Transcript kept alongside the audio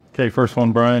Okay, first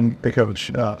one, Brian. Hey,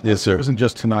 Coach. Yes, sir. It wasn't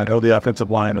just tonight. Oh, the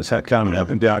offensive line has had kind of an up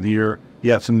and down year.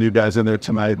 You have some new guys in there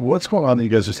tonight. What's going on that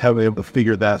you guys just haven't been able to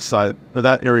figure that side or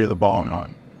that area of the ball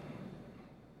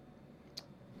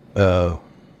on?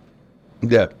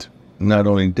 Depth. Not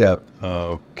only depth,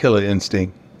 killer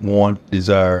instinct, want,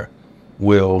 desire,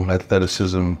 will,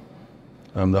 athleticism.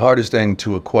 The hardest thing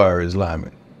to acquire is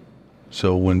linemen.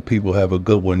 So when people have a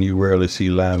good one, you rarely see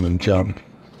linemen jump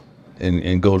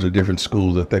and go to different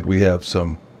schools. I think we have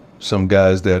some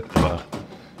guys that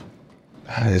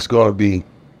it's going to be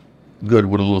good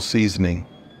with a little seasoning.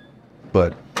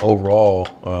 But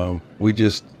overall, we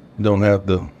just don't have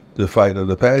the fight or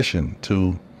the passion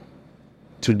to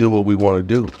do what we want to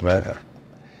do. Right?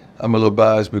 I'm a little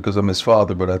biased because I'm his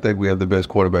father, but I think we have the best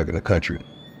quarterback in the country.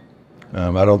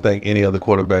 I don't think any other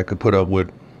quarterback could put up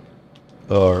with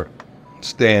or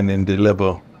stand and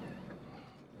deliver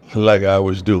like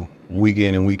ours do, week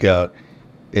in and week out,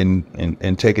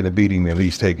 and taking a beating that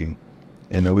he's taking.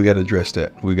 And we got to address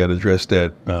that. We got to address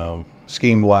that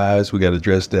scheme-wise. We got to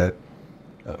address that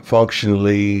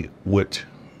functionally with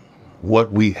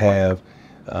what we have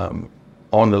on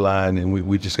the line, and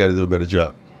we just got to do a better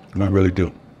job. We really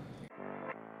do.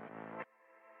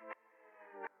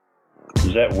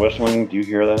 Is that whistling? Do you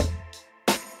hear that?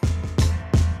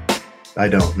 I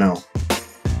don't know.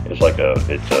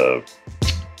 It's a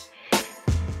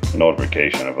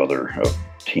notification of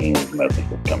team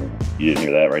messages coming. You didn't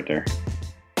hear that right there?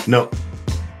 No.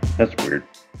 That's weird.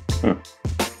 Huh.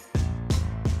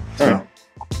 All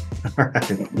right.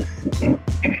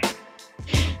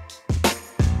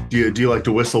 Do you like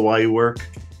to whistle while you work?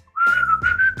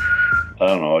 I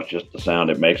don't know. It's just the sound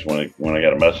it makes when I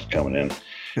got a message coming in.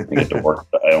 I get to work.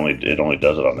 It only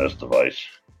does it on this device.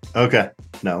 Okay.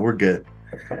 No, we're good.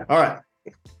 All right.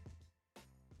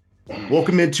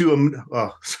 Welcome into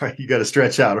sorry, you got to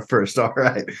stretch out at first. All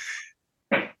right.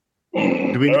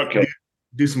 Do we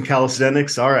do some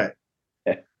calisthenics? All right.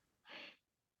 All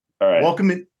right.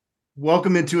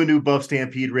 Welcome into a new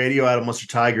BuffStampede Radio. Adam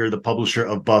Munsterteiger, the publisher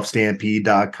of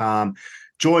BuffStampede.com,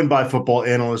 joined by football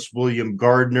analyst William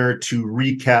Gardner to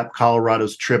recap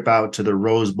Colorado's trip out to the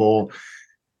Rose Bowl.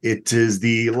 It is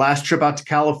the last trip out to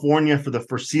California for the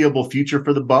foreseeable future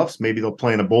for the Buffs. Maybe they'll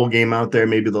play in a bowl game out there.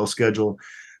 Maybe they'll schedule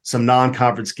some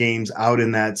non-conference games out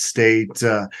in that state.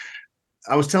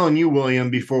 I was telling you,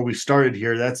 William, before we started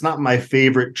here, that's not my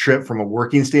favorite trip from a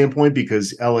working standpoint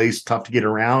because LA is tough to get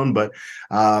around, but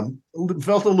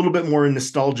felt a little bit more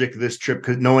nostalgic this trip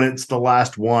because knowing it's the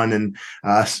last one, and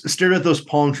stared at those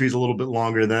palm trees a little bit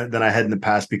longer than I had in the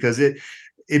past because it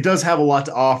does have a lot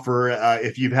to offer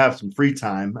if you have some free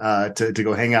time to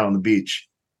go hang out on the beach.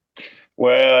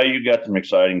 Well, you got some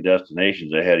exciting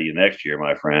destinations ahead of you next year,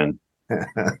 my friend.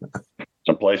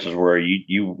 Some places where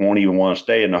you won't even want to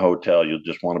stay in the hotel. You'll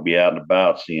just want to be out and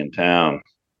about, seeing town.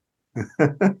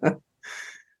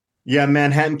 Yeah,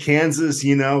 Manhattan, Kansas.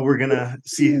 We're gonna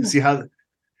see how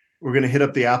we're gonna hit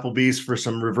up the Applebee's for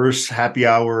some reverse happy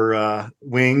hour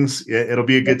wings. It'll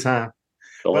be a good time.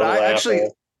 But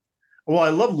I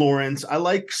love Lawrence. I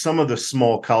like some of the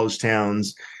small college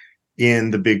towns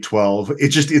in the Big 12.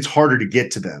 It's harder to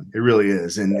get to them. It really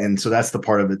is, and so that's the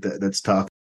part of it that's tough.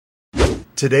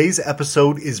 Today's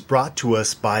episode is brought to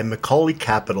us by Macaulay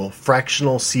Capital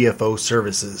Fractional CFO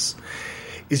Services.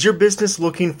 Is your business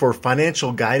looking for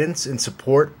financial guidance and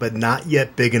support, but not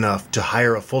yet big enough to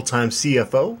hire a full-time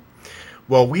CFO?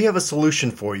 Well, we have a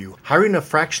solution for you. Hiring a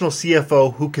fractional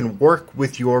CFO who can work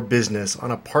with your business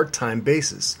on a part-time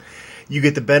basis. You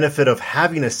get the benefit of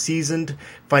having a seasoned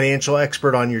financial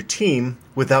expert on your team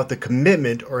without the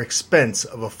commitment or expense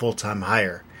of a full-time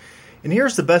hire. And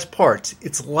here's the best part.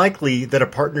 It's likely that a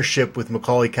partnership with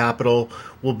Macaulay Capital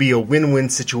will be a win-win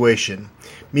situation,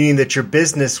 meaning that your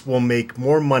business will make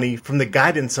more money from the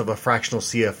guidance of a fractional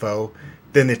CFO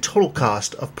than the total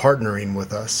cost of partnering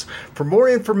with us. For more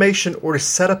information or to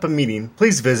set up a meeting,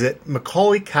 please visit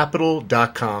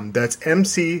MacaulayCapital.com. That's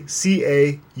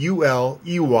MCCAULEY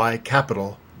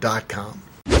Capital.com.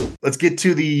 Let's get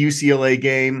to the UCLA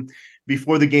game.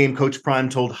 Before the game, Coach Prime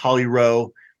told Holly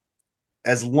Rowe,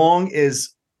 as long as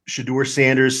Shedeur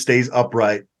Sanders stays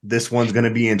upright, this one's going to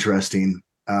be interesting.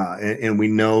 And we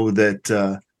know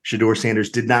that Shedeur Sanders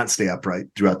did not stay upright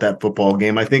throughout that football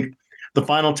game. I think the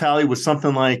final tally was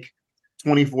something like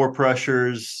 24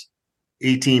 pressures,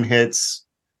 18 hits,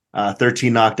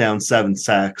 13 knockdowns, 7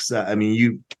 sacks. I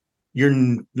mean,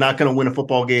 you're not going to win a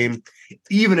football game,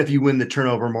 even if you win the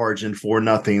turnover margin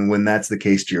 4-0, when that's the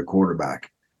case to your quarterback.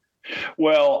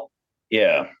 Well,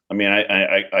 yeah. I mean,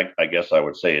 I guess I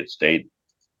would say it stayed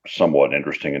somewhat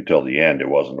interesting until the end. It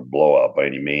wasn't a blowout by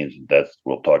any means.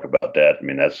 We'll talk about that. I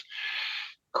mean,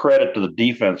 credit to the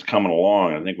defense coming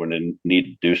along. I think we need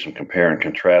to do some compare and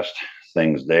contrast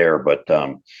things there. But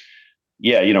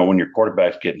yeah, when your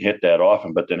quarterback's getting hit that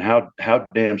often, but then how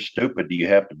damn stupid do you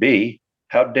have to be?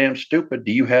 How damn stupid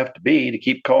do you have to be to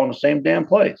keep calling the same damn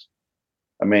plays?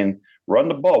 I mean, run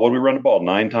the ball. What did we run the ball?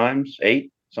 9 times, 8,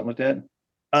 something like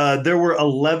that? There were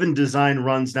 11 design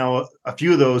runs. Now, a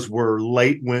few of those were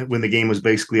late when the game was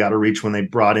basically out of reach when they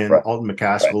brought in Alton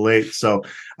McCaskill late. So,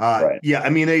 yeah, I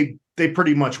mean, they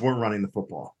pretty much weren't running the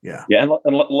football. Yeah. Yeah.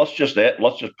 And let's just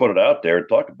put it out there and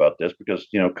talk about this because,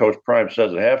 Coach Prime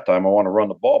says at halftime, I want to run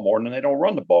the ball more, and then they don't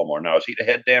run the ball more. Now, is he the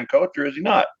head damn coach or is he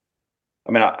not?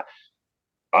 I mean,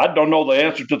 I don't know the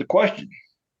answer to the question.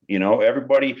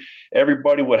 Everybody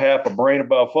with half a brain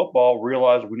about football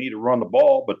realize we need to run the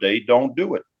ball, but they don't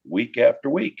do it week after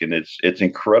week. And it's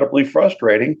incredibly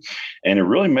frustrating. And it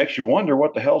really makes you wonder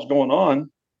what the hell's going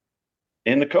on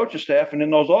in the coaching staff and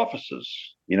in those offices.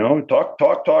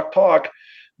 Talk,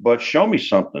 but show me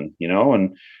something,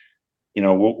 and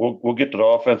we'll get to the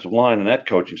offensive line in that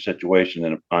coaching situation,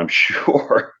 and I'm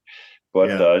sure.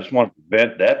 But I just want to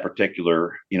prevent that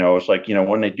particular, it's like,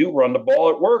 when they do run the ball,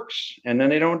 it works, and then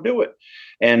they don't do it.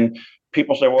 And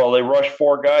people say, well, they rush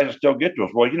 4 guys and still get to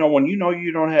us. Well, when you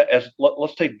don't have,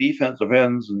 let's take defensive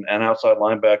ends and outside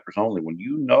linebackers only. When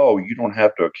you don't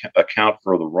have to account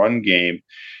for the run game,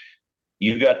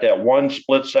 you got that one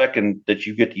split second that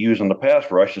you get to use on the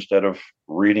pass rush instead of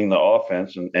reading the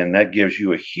offense, and that gives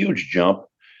you a huge jump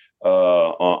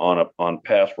on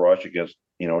pass rush against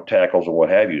tackles or what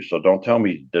have you. So don't tell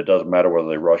me that it doesn't matter whether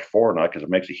they rush 4 or not, because it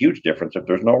makes a huge difference if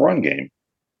there's no run game.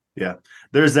 Yeah,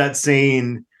 there's that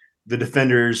saying, the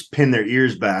defenders pin their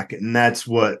ears back, and that's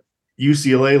what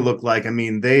UCLA looked like. I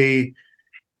mean, they,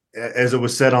 as it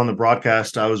was said on the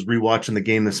broadcast, I was rewatching the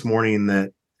game this morning,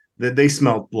 that they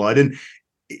smelled blood. And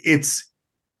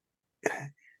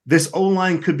this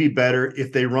O-line could be better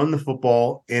if they run the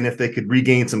football and if they could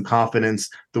regain some confidence.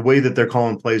 The way that they're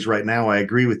calling plays right now, I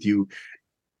agree with you.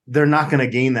 They're not going to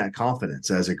gain that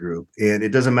confidence as a group, and it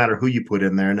doesn't matter who you put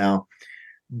in there. Now,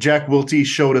 Jack Wiltie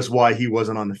showed us why he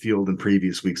wasn't on the field in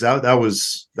previous weeks. That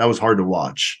was hard to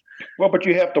watch. Well, but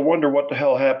you have to wonder what the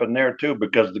hell happened there too,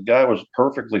 because the guy was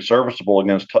perfectly serviceable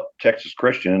against Texas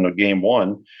Christian in the game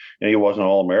 1. He wasn't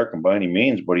All-American by any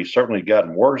means, but he's certainly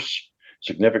gotten worse,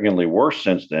 significantly worse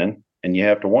since then. And you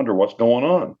have to wonder what's going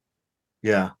on.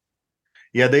 Yeah.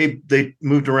 Yeah, they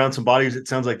moved around some bodies. It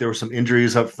sounds like there were some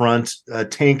injuries up front.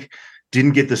 Tank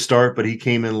didn't get the start, but he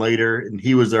came in later, and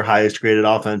he was their highest graded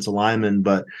offensive lineman.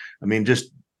 But I mean,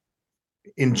 just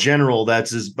in general,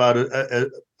 that's about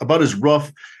as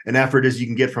rough an effort as you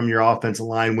can get from your offensive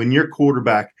line. When your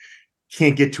quarterback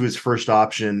can't get to his first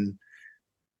option,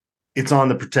 it's on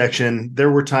the protection.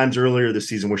 There were times earlier this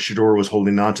season where Shedeur was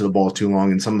holding on to the ball too long,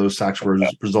 and some of those sacks were as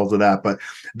a result of that. But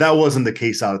that wasn't the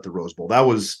case out at the Rose Bowl. That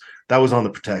was on the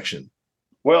protection.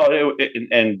 Well,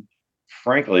 and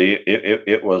frankly,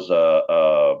 it was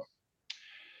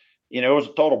it was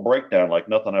a total breakdown, like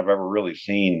nothing I've ever really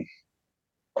seen,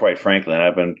 quite frankly. And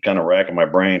I've been kind of racking my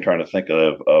brain trying to think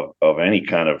of any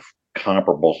kind of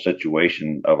comparable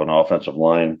situation of an offensive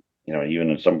line, even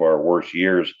in some of our worst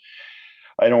years.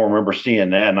 I don't remember seeing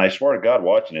that. And I swear to God,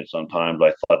 watching it sometimes,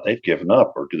 I thought they've given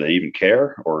up, or do they even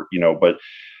care? Or, but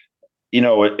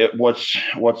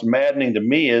what's maddening to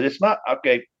me is it's not,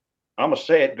 okay, I'm going to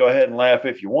say it, go ahead and laugh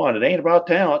if you want. It ain't about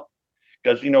talent.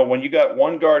 Because, when you got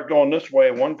one guard going this way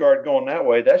and one guard going that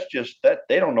way, that's just that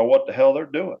they don't know what the hell they're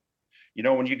doing.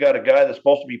 When you got a guy that's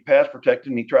supposed to be pass protected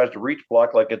and he tries to reach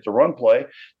block like it's a run play,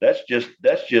 that's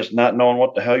just not knowing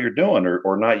what the hell you're doing,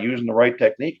 or not using the right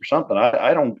technique or something.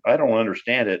 I don't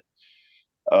understand it.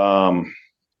 And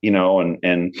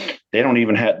they don't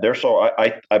even have, they're so,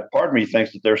 I part of me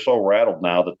thinks that they're so rattled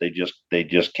now that they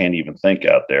just can't even think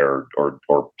out there or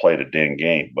play the dang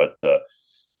game. But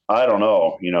I don't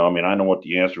know, I know what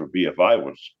the answer would be if I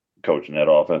was coaching that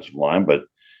offensive line, but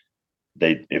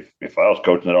if I was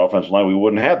coaching that offensive line, we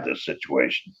wouldn't have this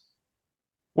situation.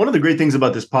 One of the great things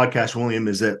about this podcast, William,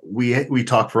 is that we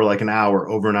talk for like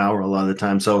over an hour a lot of the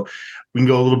time. So we can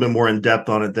go a little bit more in depth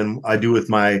on it than I do with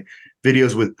my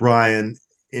videos with Brian.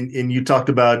 And you talked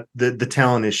about the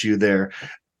talent issue there.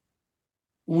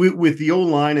 With the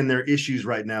O-line and their issues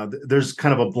right now, there's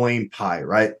kind of a blame pie,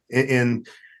 right? And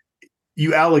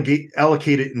you allocate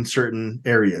it in certain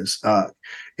areas.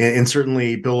 And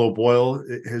certainly Bill O'Boyle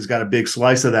has got a big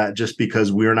slice of that, just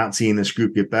because we're not seeing this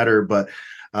group get better. But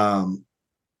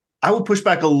I will push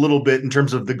back a little bit in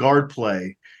terms of the guard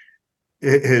play.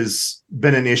 has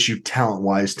been an issue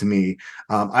talent-wise to me.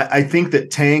 I think that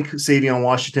Tank, Savion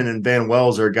Washington, and Van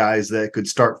Wells are guys that could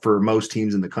start for most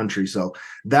teams in the country. So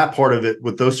that part of it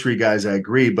with those three guys, I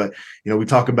agree. But, we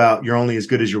talk about you're only as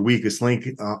good as your weakest link,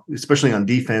 especially on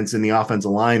defense in the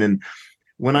offensive line. And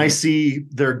when I see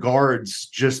their guards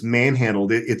just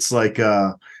manhandled, it's like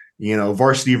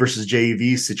varsity versus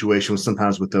JV situation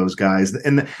sometimes with those guys.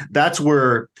 And that's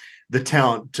where the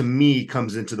talent to me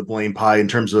comes into the blame pie in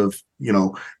terms of,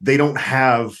 they don't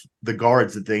have the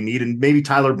guards that they need. And maybe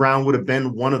Tyler Brown would have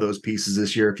been one of those pieces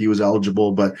this year if he was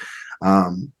eligible, but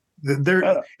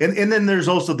there, and then there's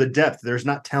also the depth. There's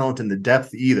not talent in the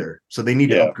depth either. So they need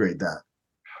to upgrade that.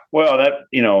 Well,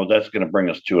 that's going to bring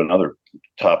us to another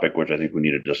topic, which I think we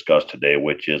need to discuss today,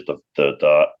 which is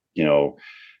the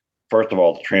first of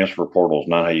all, the transfer portal is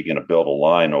not how you're going to build a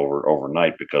line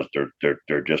overnight because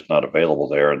they're just not available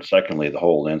there. And secondly, the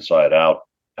whole inside out,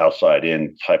 outside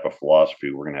in type of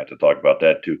philosophy, we're going to have to talk about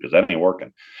that too, because that ain't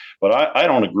working. But I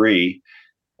don't agree.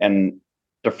 And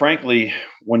frankly,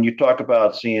 when you talk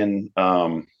about seeing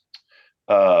who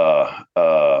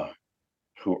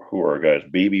are guys,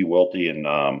 BB, Welty, and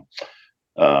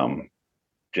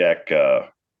Jack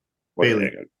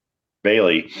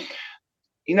Bailey.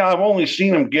 I've only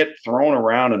seen them get thrown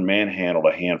around and manhandled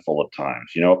a handful of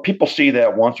times. People see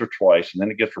that once or twice, and then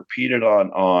it gets repeated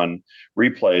on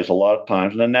replays a lot of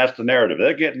times, and then that's the narrative.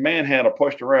 They're getting manhandled,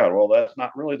 pushed around. Well, that's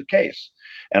not really the case.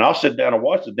 And I'll sit down and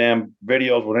watch the damn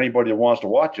videos with anybody that wants to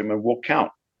watch them, and we'll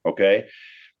count, okay?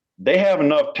 They have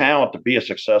enough talent to be a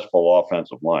successful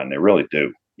offensive line. They really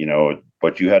do,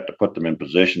 but you have to put them in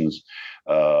positions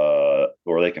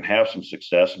or they can have some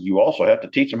success. And you also have to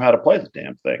teach them how to play the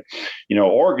damn thing.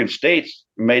 Oregon State's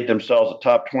made themselves a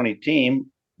top 20 team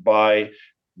by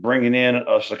bringing in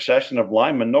a succession of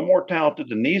linemen, no more talented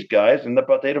than these guys,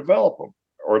 but they develop them,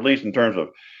 or at least in terms of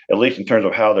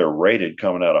how they're rated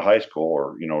coming out of high school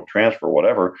or, transfer,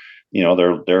 whatever.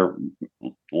 They're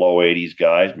low 80s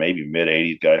guys, maybe mid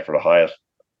 80s guys for the highest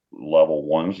level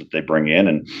ones that they bring in,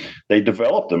 and they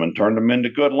develop them and turn them into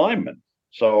good linemen.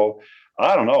 So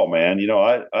I don't know, man.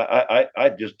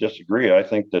 I just disagree. I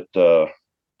think that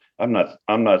I'm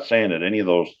not saying that any of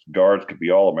those guards could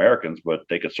be all Americans, but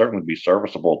they could certainly be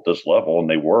serviceable at this level, and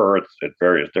they were at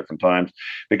various different times,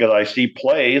 because I see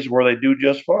plays where they do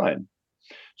just fine.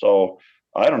 So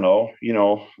I don't know,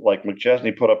 like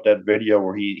McChesney put up that video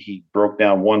where he broke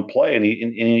down one play and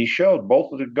he showed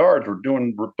both of the guards were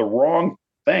doing the wrong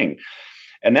thing.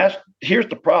 And here's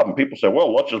the problem. People say,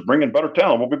 well, let's just bring in better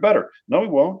talent. We'll be better. No, we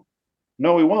won't.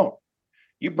 No, we won't.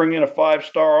 You bring in a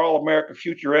 5-star All-American,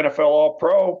 future NFL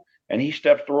All-Pro, and he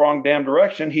steps the wrong damn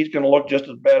direction, he's going to look just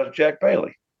as bad as Jack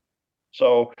Bailey.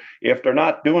 So if they're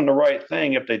not doing the right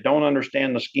thing, if they don't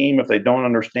understand the scheme, if they don't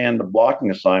understand the blocking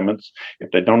assignments,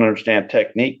 if they don't understand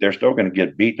technique, they're still going to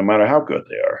get beat no matter how good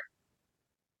they are.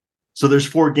 So there's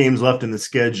 4 games left in the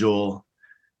schedule.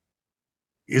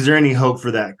 Is there any hope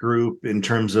for that group in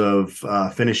terms of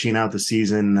finishing out the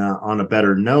season on a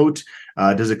better note?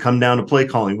 Does it come down to play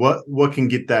calling? What can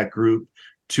get that group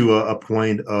to a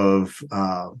point of,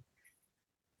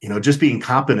 just being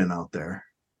competent out there?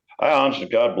 I honestly,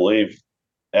 God, believe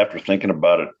after thinking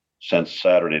about it since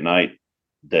Saturday night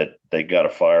that they got to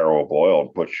fire O'Boyle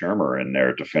and put Shermer in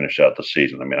there to finish out the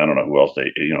season. I mean, I don't know who else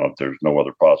if there's no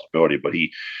other possibility, but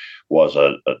he was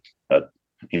a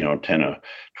 10 or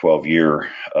 12 year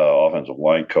offensive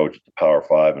line coach at the Power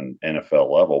 5 and NFL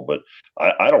level. But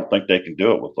I don't think they can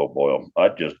do it with O'Boyle. I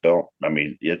just don't. I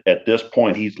mean, at this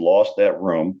point, he's lost that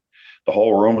room. The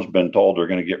whole room has been told they're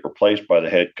going to get replaced by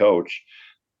the head coach.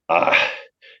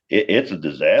 It's a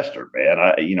disaster, man.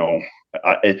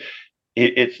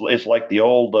 It's like the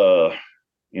old,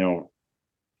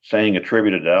 saying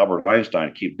attributed to Albert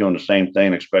Einstein, keep doing the same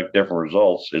thing, expect different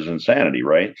results, is insanity,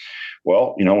 right?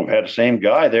 Well, we've had the same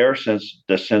guy there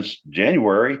since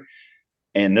January,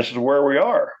 and this is where we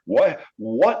are.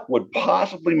 What would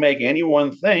possibly make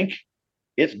anyone think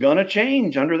it's going to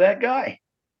change under that guy?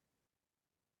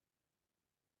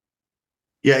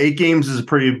 Yeah, 8 games is a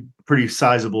pretty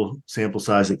sizable sample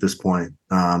size at this point.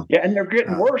 And they're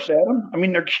getting worse, Adam. I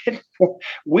mean, they're getting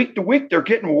week to week. They're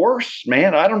getting worse,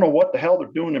 man. I don't know what the hell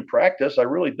they're doing in practice. I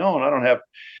really don't. I don't have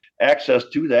access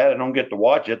to that. I don't get to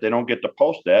watch it. They don't get to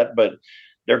post that, but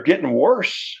they're getting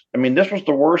worse. I mean, this was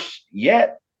the worst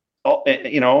yet. Now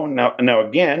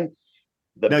again.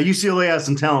 Now UCLA has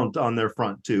some talent on their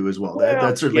front too, as well.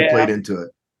 That certainly played into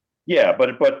it. Yeah, but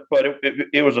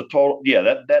it was a total. Yeah,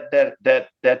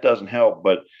 that doesn't help.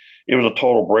 But it was a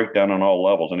total breakdown on all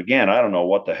levels. And again, I don't know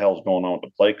what the hell's going on with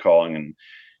the play calling. And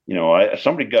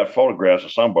somebody got photographs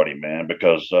of somebody, man,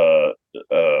 because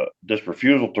this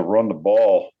refusal to run the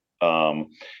ball,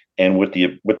 and with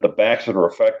the backs that are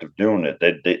effective doing it,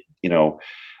 they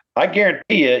I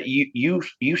guarantee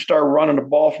you start running the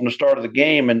ball from the start of the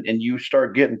game, and you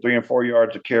start getting 3 and 4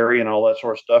 yards of carry and all that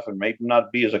sort of stuff, and maybe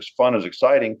not be as fun as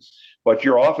exciting, but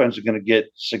your offense is going to get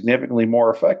significantly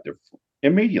more effective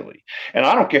immediately. And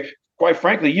I don't care. Quite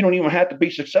frankly, you don't even have to be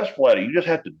successful at it. You just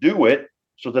have to do it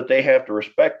so that they have to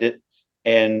respect it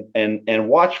and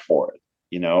watch for it.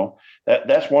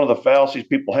 That's one of the fallacies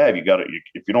people have. If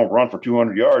you don't run for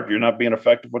 200 yards, you're not being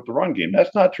effective with the run game.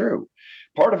 That's not true.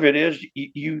 Part of it is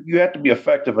you have to be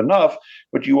effective enough,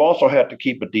 but you also have to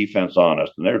keep a defense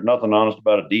honest. And there's nothing honest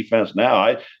about a defense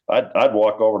now. I'd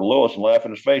walk over to Lewis and laugh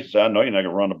in his face and say, I know you're not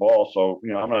going to run the ball, so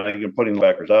I'm not even going to put any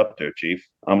backers out there, Chief.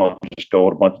 I'm going to just go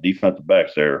with a bunch of defensive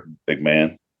backs there, big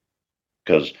man,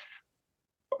 because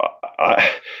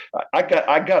I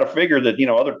got to figure that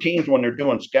other teams, when they're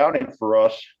doing scouting for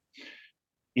us,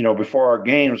 before our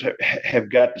games,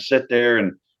 have got to sit there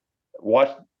and watch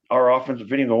our offensive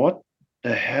video and go, what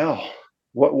the hell?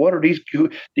 What are these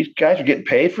guys are getting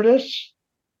paid for this?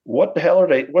 What the hell are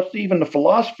they? What's even the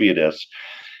philosophy of this?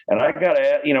 And I got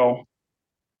to,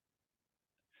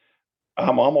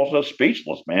 I'm almost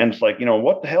speechless, man. It's like,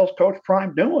 what the hell's Coach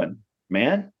Prime doing,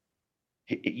 man?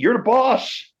 You're the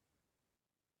boss.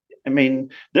 I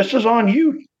mean, this is on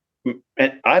you.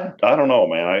 And I don't know,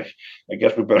 man. I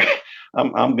guess we better.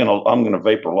 I'm gonna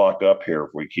vapor lock up here if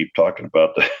we keep talking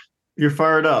about that. You're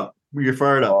fired up.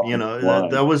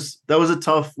 That was a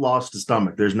tough loss to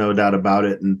stomach. There's no doubt about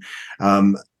it. And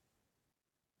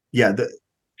the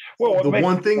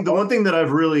one thing that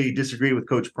I've really disagreed with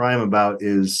Coach Prime about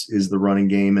is the running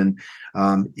game, and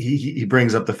he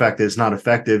brings up the fact that it's not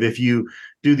effective. If you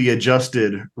do the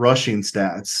adjusted rushing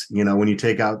stats, when you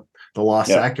take out the lost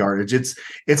sack yardage,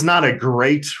 it's not a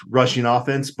great rushing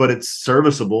offense, but it's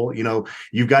serviceable.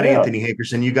 You've got Anthony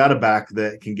Hackerson, you got a back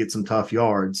that can get some tough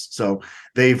yards. So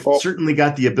they've certainly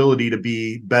got the ability to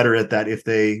be better at that if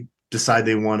they decide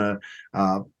they want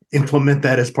to implement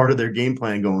that as part of their game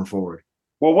plan going forward.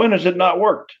 Well, when has it not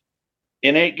worked?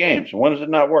 In 8 games. When has it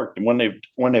not worked? And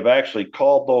when they've actually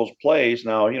called those plays,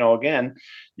 now, again,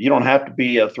 you don't have to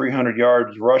be 300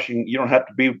 yards rushing. You don't have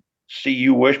to be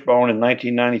CU Wishbone in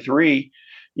 1993,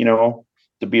 to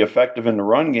be effective in the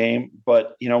run game.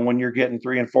 But, when you're getting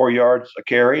 3 and 4 yards a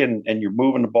carry and you're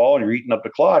moving the ball and you're eating up the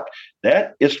clock,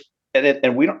 that is, and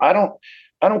I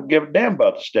don't give a damn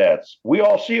about the stats. We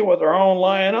all see it with our own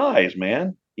lying eyes,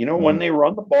 man. When they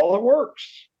run the ball, it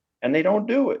works, and they don't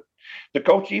do it. The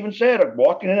coach even said,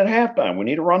 walking in at halftime, we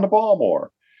need to run the ball more.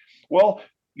 Well,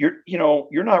 you're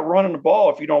not running the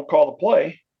ball if you don't call the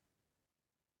play.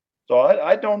 So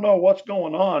I don't know what's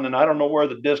going on, and I don't know where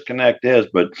the disconnect is,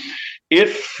 but it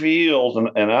feels, and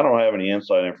I don't have any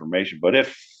inside information, but it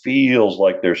feels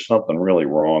like there's something really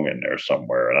wrong in there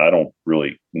somewhere, and I don't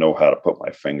really know how to put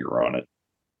my finger on it.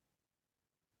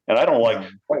 And I don't like,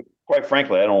 quite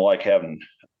frankly, I don't like having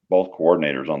both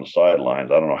coordinators on the sidelines.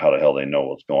 I don't know how the hell they know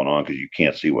what's going on because you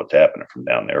can't see what's happening from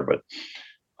down there, but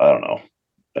I don't know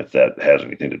if that has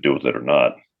anything to do with it or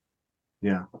not.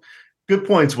 Yeah. Good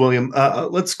points, William.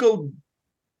 Let's go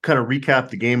kind of recap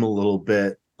the game a little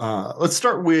bit. Let's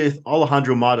start with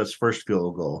Alejandro Mata's first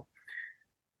field goal.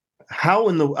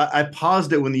 I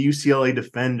paused it when the UCLA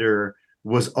defender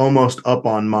was almost up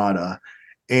on Mata.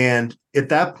 And at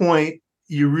that point,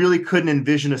 you really couldn't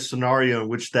envision a scenario in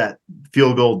which that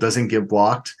field goal doesn't get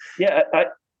blocked. Yeah. I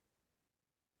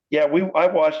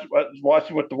was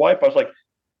watching with the wife. I was like,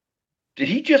 did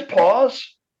he just pause?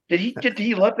 Did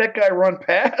he let that guy run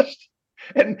past?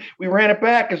 And we ran it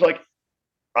back. It's like,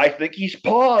 I think he's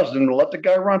paused and let the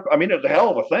guy run. I mean, it's a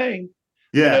hell of a thing.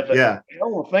 Yeah,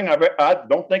 Hell of a thing. I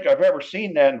don't think I've ever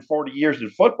seen that in 40 years in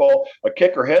football, a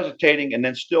kicker hesitating and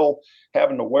then still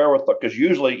having the wherewithal. Because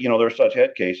usually, there's such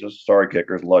head cases. Sorry,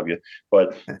 kickers, love you.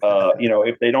 But,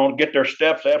 if they don't get their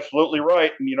steps absolutely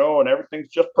right, and everything's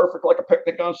just perfect like a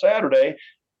picnic on Saturday,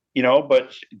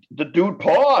 but the dude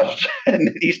paused and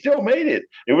he still made it.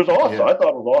 It was awesome. Yeah. I thought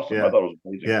it was awesome. Yeah. I thought it was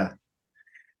amazing. Yeah.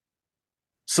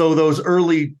 So those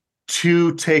early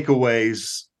 2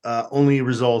 takeaways only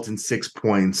result in 6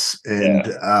 points. And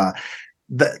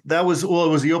that was, it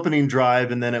was the opening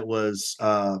drive. And then it was,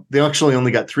 they actually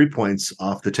only got 3 points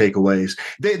off the takeaways.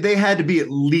 They had to be at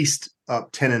least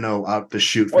up 10-0 out the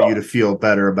chute for you to feel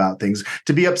better about things.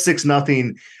 To be up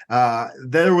 6-0,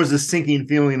 there was a sinking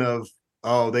feeling of,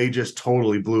 they just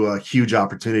totally blew a huge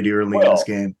opportunity early in this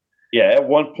game. Yeah. At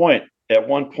one point,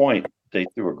 they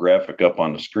threw a graphic up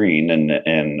on the screen,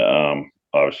 and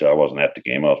obviously I wasn't at the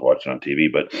game. I was watching on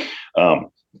TV, but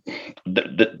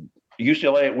the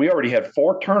UCLA, we already had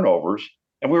 4 turnovers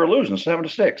and we were losing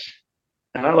 7-6.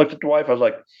 And I looked at the wife. I was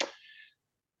like,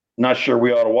 not sure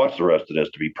we ought to watch the rest of this,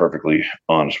 to be perfectly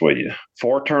honest with you.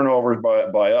 4 turnovers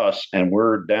by us, and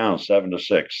we're down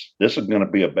 7-6. This is going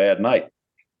to be a bad night.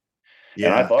 Yeah.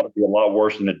 And I thought it'd be a lot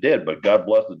worse than it did, but God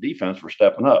bless the defense for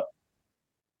stepping up.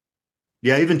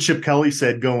 Yeah, even Chip Kelly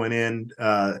said going in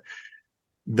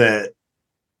that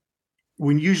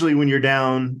when you're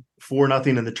down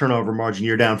 4-0 in the turnover margin,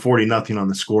 you're down 40-0 on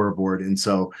the scoreboard. And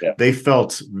so they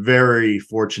felt very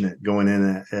fortunate going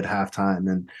in at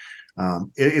halftime. And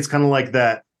it's kind of like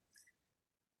that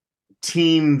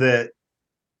team that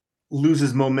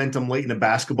loses momentum late in a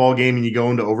basketball game and you go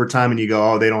into overtime and you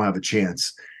go, oh, they don't have a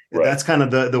chance. Right. That's kind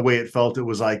of the way it felt. It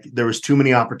was like there was too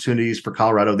many opportunities for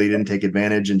Colorado. They didn't take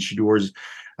advantage, and Shedor's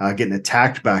getting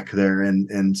attacked back there.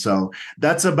 And so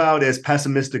that's about as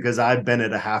pessimistic as I've been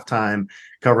at a halftime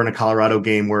covering a Colorado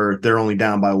game where they're only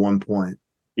down by 1 point.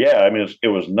 Yeah, I mean, it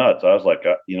was nuts. I was like,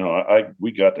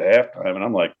 we got to halftime, and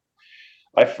I'm like,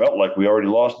 I felt like we already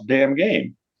lost the damn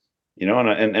game. And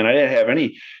I didn't have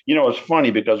any, it's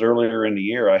funny because earlier in the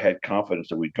year I had confidence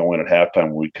that we'd go in at halftime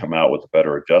and we'd come out with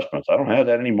better adjustments. I don't have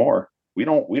that anymore. We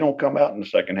don't come out in the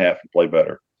second half and play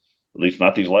better, at least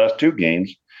not these last 2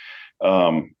 games.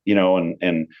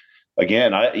 And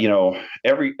again,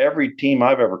 every team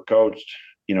I've ever coached,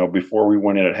 before we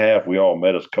went in at half, we all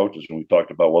met as coaches and we talked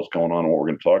about what's going on and what we're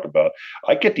going to talk about.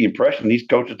 I get the impression these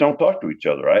coaches don't talk to each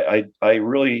other. I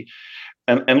really,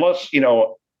 and let's,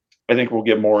 I think we'll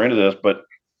get more into this, but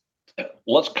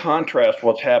let's contrast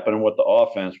what's happening with the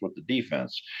offense with the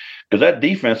defense, because that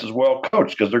defense is well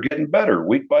coached because they're getting better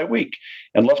week by week.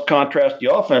 And let's contrast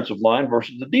the offensive line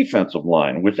versus the defensive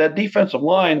line, which that defensive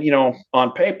line,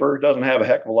 on paper doesn't have a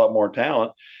heck of a lot more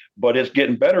talent, but it's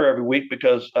getting better every week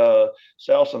because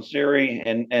Sal Sanseri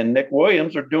and Nick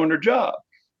Williams are doing their job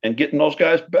and getting those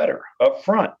guys better up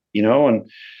front, and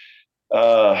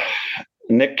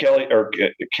Nick Kelly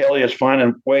Kelly is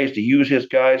finding ways to use his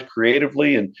guys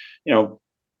creatively. And,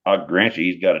 I'll grant you,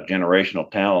 he's got a generational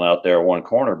talent out there at one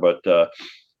corner, but,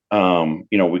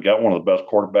 we got one of the best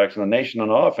quarterbacks in the nation on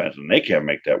offense, and they can't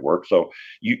make that work. So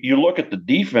you look at the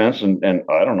defense, and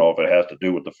I don't know if it has to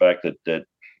do with the fact that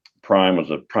Prime was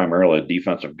primarily a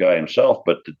defensive guy himself,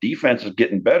 but the defense is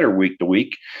getting better week to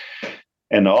week,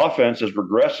 and the offense is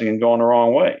regressing and going the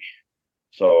wrong way.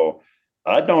 So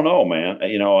I don't know, man.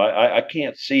 I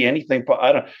can't see anything.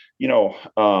 I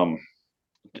don't,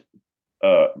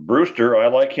 Brewster, I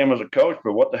like him as a coach,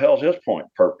 but what the hell's his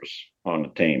purpose on the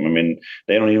team? I mean,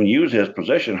 they don't even use his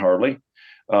position hardly.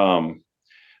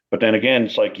 But then again,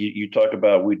 it's like you talk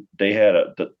about, they had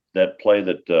that play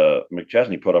that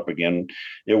McChesney put up again.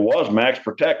 It was max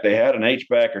protect. They had an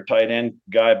H-back or tight end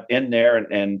guy in there,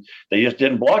 and they just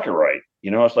didn't block it right.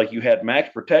 It's like you had max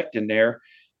protect in there,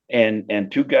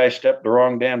 and 2 guys stepped the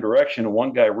wrong damn direction, and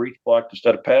 1 guy reach blocked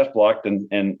instead of pass blocked, and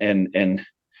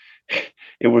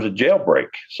it was a jailbreak.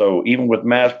 So even with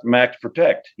max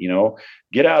protect,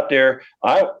 get out there.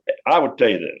 I would tell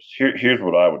you this. Here's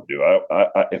what I would do.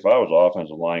 If I was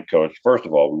offensive line coach, first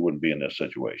of all, we wouldn't be in this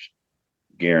situation.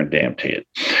 Guaranteed it.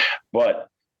 But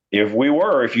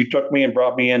if you took me and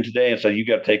brought me in today and said you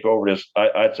got to take over this,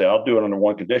 I'd say I'll do it under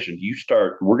one condition. You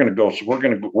start. We're going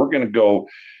to go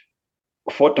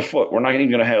foot to foot. We're not even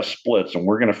going to have splits, and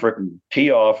we're going to freaking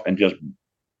tee off and just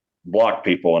block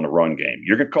people in the run game.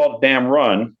 You're going to call the damn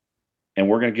run, and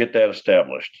we're going to get that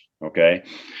established, okay?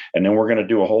 And then we're going to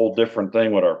do a whole different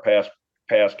thing with our pass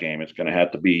game. It's going to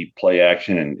have to be play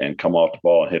action and come off the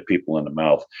ball and hit people in the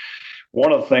mouth.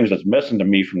 One of the things that's missing to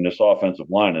me from this offensive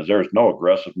line is there's no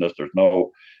aggressiveness. There's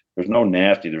no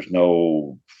nasty. There's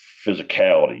no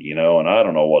physicality, and I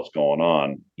don't know what's going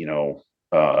on,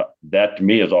 that to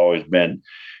me has always been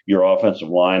your offensive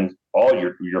line. All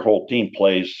your whole team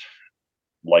plays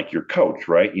like your coach,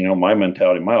 right? My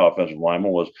mentality, my offensive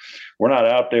lineman was, we're not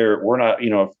out there. We're not,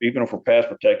 even if we're pass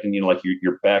protecting, like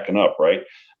you're backing up, right?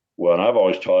 Well, and I've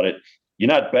always taught it, you're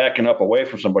not backing up away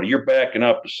from somebody. You're backing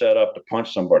up to set up to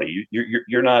punch somebody.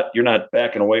 You're not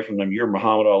backing away from them. You're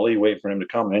Muhammad Ali waiting for him to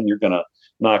come in. You're going to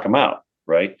knock him out,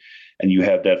 right? And you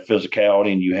have that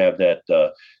physicality, and you have that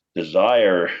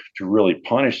desire to really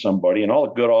punish somebody. And all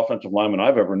the good offensive linemen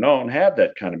I've ever known have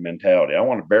that kind of mentality. I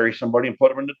want to bury somebody and put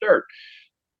them in the dirt.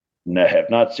 And I have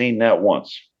not seen that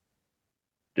once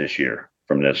this year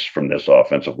from this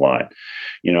offensive line.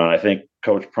 And I think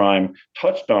Coach Prime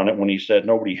touched on it when he said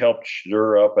nobody helped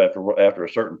stir up after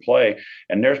a certain play.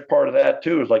 And there's part of that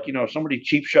too, is like, if somebody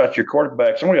cheap shots your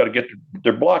quarterback, somebody got to get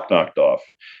their block knocked off.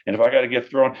 And if I got to get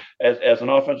thrown as an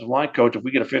offensive line coach, if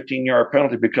we get a 15-yard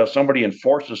penalty because somebody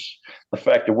enforces the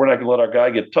fact that we're not going to let our guy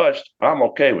get touched, I'm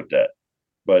okay with that.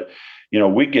 But,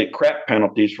 we get crap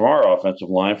penalties from our offensive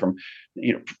line from,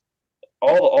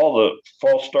 all the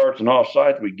false starts and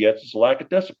offsides we get is lack of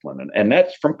discipline. And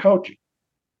that's from coaching.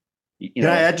 Can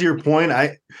I add to your point?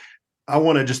 I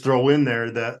want to just throw in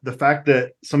there that the fact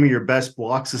that some of your best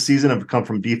blocks this season have come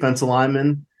from defensive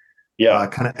linemen,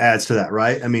 kind of adds to that,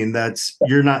 right? I mean,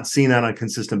 you're not seeing that on a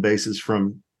consistent basis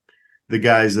from the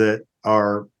guys that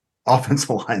are offensive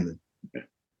linemen.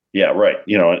 Yeah, right.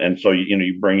 And so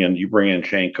you bring in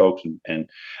Shane Cokes and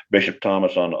Bishop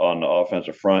Thomas on the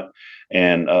offensive front,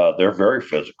 and they're very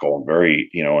physical and very,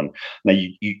 and now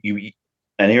you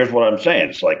and here's what I'm saying.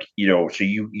 It's like, so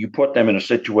you put them in a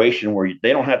situation where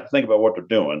they don't have to think about what they're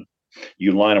doing.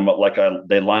 You line them up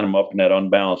they line them up in that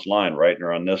unbalanced line, right? And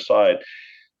they're on this side.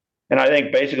 And I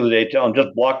think basically they tell them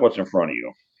just block what's in front of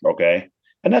you. Okay.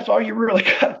 And that's all you really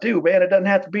got to do, man. It doesn't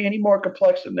have to be any more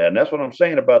complex than that. And that's what I'm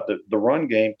saying about the run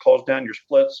game. Close down your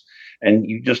splits, and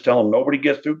you just tell them nobody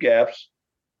gets through gaps.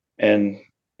 And,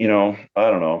 I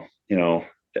don't know,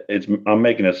 I'm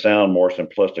making it sound more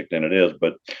simplistic than it is,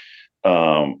 but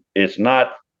it's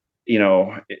not,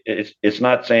 it's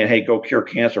not saying, hey, go cure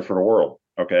cancer for the world.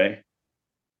 Okay.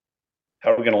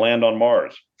 How are we going to land on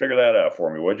Mars? Figure that out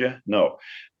for me, would you? No,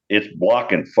 it's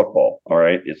blocking football. All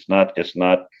right. It's not,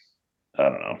 I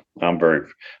don't know.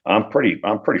 I'm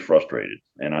pretty frustrated,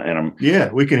 and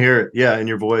we can hear it. Yeah. In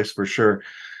your voice for sure.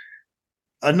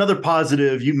 Another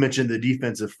positive, you mentioned the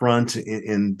defensive front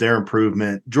in their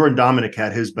improvement. Jordan Dominic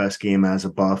had his best game as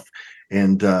a Buff,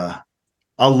 and I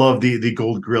love the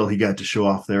gold grill he got to show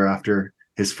off there after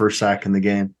his first sack in the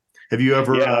game. Have you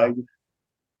ever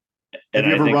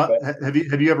have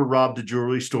you ever robbed a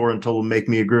jewelry store and told them make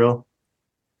me a grill?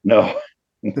 No.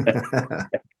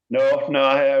 No,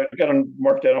 I got to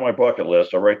mark that on my bucket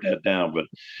list. I'll write that down. But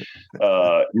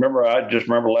I remember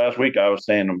last week I was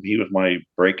saying he was my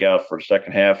breakout for the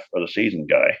second half of the season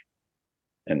guy.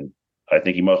 And I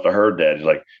think he must have heard that. He's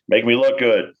like, make me look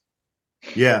good.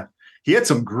 Yeah. He had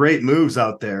some great moves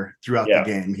out there throughout the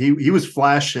game. He was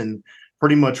flashing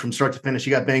pretty much from start to finish.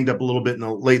 He got banged up a little bit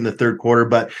late in the third quarter,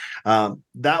 but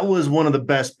that was one of the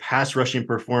best pass rushing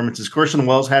performances. Carson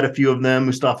Wells had a few of them,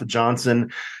 Mustafa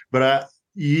Johnson, but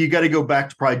you got to go back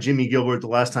to probably Jimmy Gilbert, the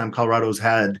last time Colorado's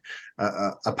had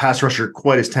a pass rusher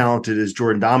quite as talented as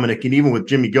Jordan Dominic. And even with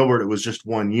Jimmy Gilbert, it was just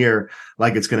 1 year,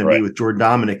 like it's going to be with Jordan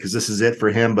Dominic, because this is it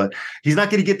for him. But he's not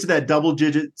going to get to that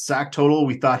double-digit sack total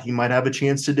we thought he might have a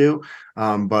chance to do,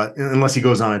 but unless he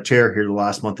goes on a tear here the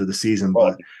last month of the season.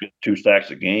 Well, but 2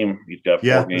 sacks a game. He's got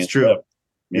 4 games. That's true. Left.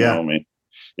 You know, I mean,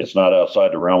 it's not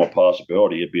outside the realm of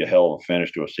possibility. It'd be a hell of a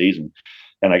finish to a season.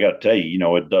 And I got to tell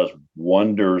you, it does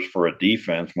wonders for a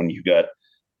defense when you got,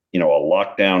 a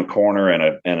lockdown corner and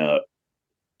a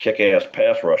kick-ass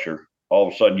pass rusher. All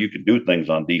of a sudden, you could do things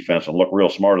on defense and look real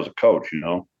smart as a coach.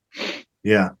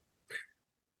 Yeah.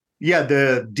 Yeah,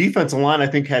 the defensive line, I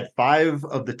think, had 5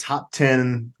 of the top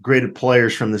 10 graded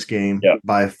players from this game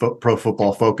by Pro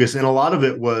Football Focus, and a lot of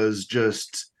it was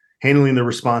just handling the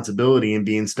responsibility and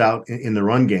being stout in the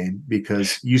run game,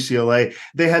 because UCLA,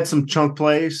 they had some chunk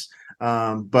plays.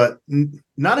 But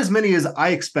not as many as I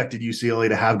expected UCLA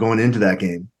to have going into that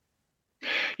game.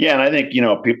 Yeah, and I think,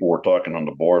 people were talking on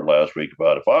the board last week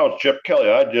about if I was Chip Kelly,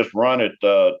 I'd just run at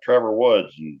Trevor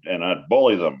Woods and I'd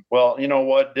bully them. Well, you know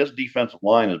what? This defensive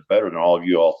line is better than all of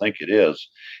you all think it is.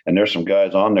 And there's some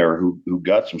guys on there who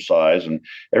got some size, and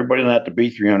everybody doesn't have to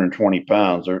be 320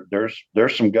 pounds.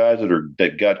 There's some guys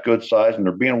that got good size, and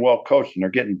they're being well coached, and they're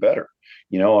getting better.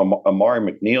 Amari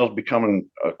McNeil's becoming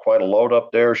quite a load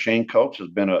up there. Shane Cokes has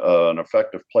been an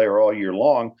effective player all year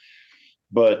long.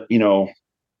 But,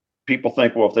 people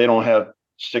think, well, if they don't have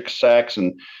 6 sacks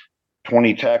and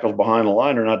 20 tackles behind the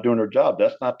line, they're not doing their job.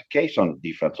 That's not the case on the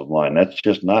defensive line. That's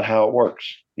just not how it works.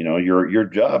 Your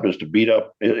job is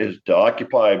to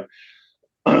occupy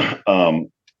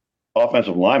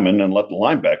offensive linemen and let the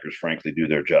linebackers, frankly, do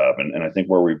their job. And I think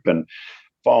where we've been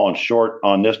fallen short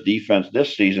on this defense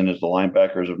this season is the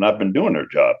linebackers have not been doing their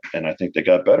job. And I think they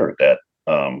got better at that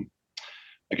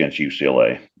against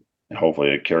UCLA. And hopefully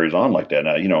it carries on like that.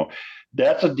 Now,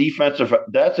 that's a defensive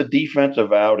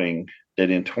outing that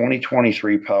in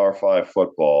 2023 Power 5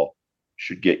 football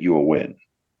should get you a win.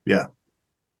 Yeah.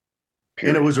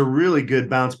 Period. And it was a really good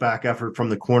bounce back effort from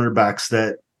the cornerbacks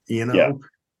that,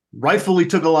 rightfully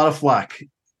took a lot of flack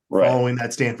following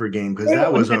that Stanford game, because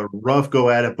that was a rough go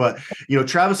at it. But,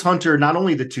 Travis Hunter, not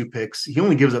only the 2 picks, he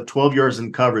only gives up 12 yards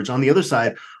in coverage. On the other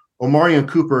side, Omarion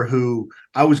Cooper, who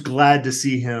I was glad to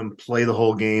see him play the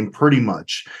whole game pretty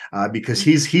much because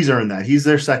he's earned that. He's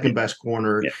their second best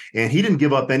corner, and he didn't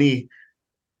give up any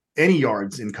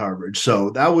yards in coverage.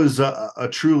 So that was a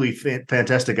truly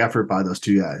fantastic effort by those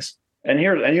 2 guys.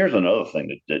 here's another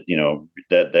thing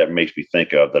that makes me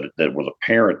think of that was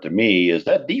apparent to me is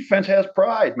that defense has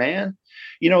pride, man.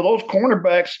 Those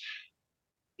cornerbacks,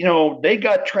 they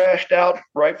got trashed out,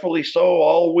 rightfully so,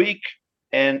 all week.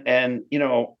 And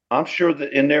I'm sure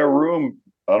that in their room,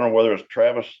 I don't know whether it's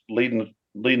Travis leading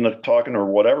the talking or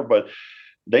whatever, but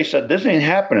they said this ain't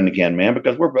happening again, man,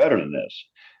 because we're better than this.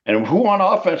 And who on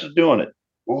offense is doing it?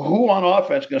 Who on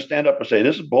offense is going to stand up and say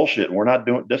this is bullshit? And we're not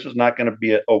doing this. Is not going to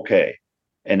be okay,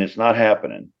 and it's not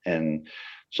happening. And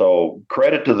so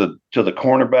credit to the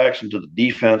cornerbacks and to the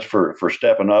defense for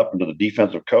stepping up, and to the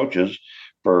defensive coaches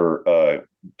for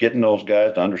getting those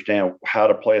guys to understand how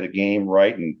to play the game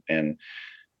right, and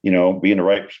be in the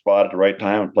right spot at the right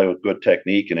time and play with good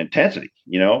technique and intensity.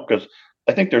 Because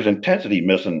I think there's intensity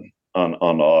missing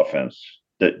on the offense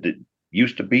that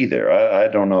used to be there. I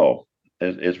don't know.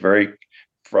 It's very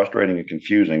frustrating and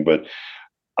confusing, but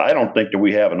I don't think that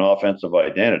we have an offensive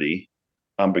identity.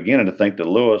 I'm beginning to think that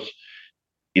Lewis,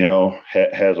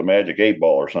 has a magic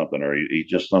 8-ball or something, or he's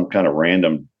just some kind of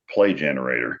random play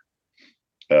generator.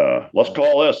 Let's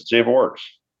call this and see if it works.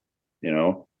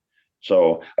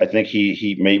 So I think he's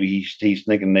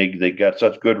thinking they got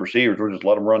such good receivers, we'll just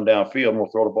let them run downfield and we'll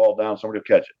throw the ball down, somebody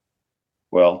will catch it.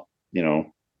 Well,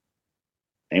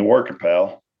 ain't working,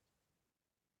 pal.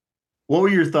 What were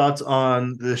your thoughts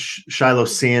on the Shiloh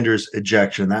Sanders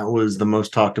ejection? That was the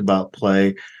most talked about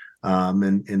play.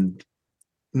 And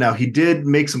now he did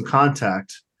make some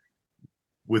contact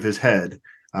with his head,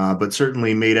 but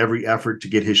certainly made every effort to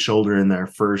get his shoulder in there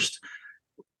first.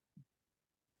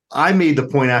 I made the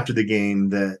point after the game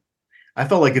that I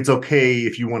felt like it's okay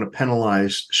if you want to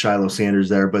penalize Shiloh Sanders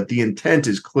there, but the intent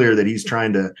is clear that he's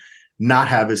trying to not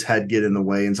have his head get in the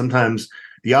way. And sometimes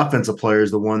the offensive player is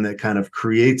the one that kind of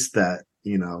creates that,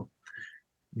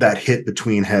 that hit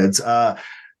between heads. I'm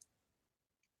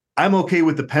okay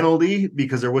with the penalty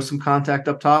because there was some contact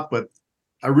up top, but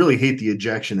I really hate the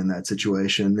ejection in that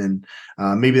situation. And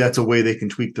maybe that's a way they can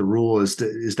tweak the rule is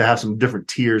to have some different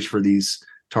tiers for these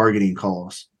targeting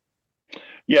calls.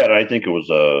 Yeah, and I think it was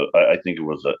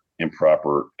a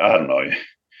improper. I don't know,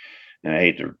 and I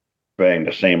hate to bang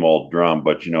the same old drum,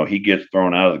 but he gets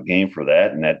thrown out of the game for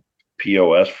that, and that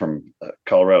POS from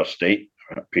Colorado State,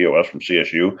 POS from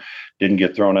CSU, didn't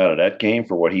get thrown out of that game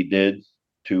for what he did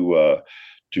to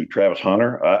Travis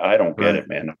Hunter. I don't get it,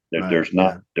 man. There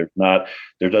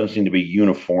doesn't seem to be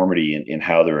uniformity in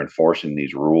how they're enforcing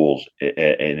these rules in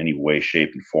any way,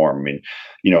 shape, and form. I mean,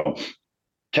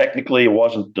 technically, it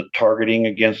wasn't the targeting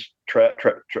against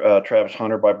Travis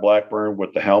Hunter by Blackburn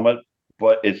with the helmet,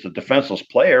 but it's the defenseless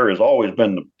player has always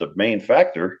been the main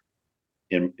factor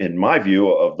in my view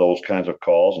of those kinds of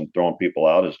calls and throwing people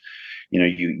out. Is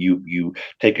you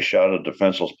take a shot at a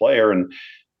defenseless player and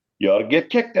you ought to get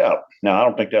kicked out. Now, I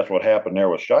don't think that's what happened there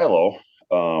with Shiloh.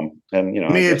 I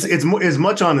mean, it's as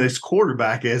much on this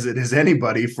quarterback as it is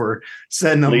anybody for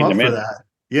setting them up for that.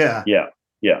 Yeah.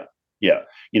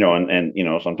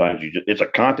 And sometimes it's a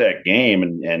contact game,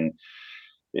 and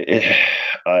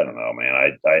I don't know,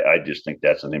 man. I just think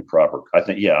that's an improper. I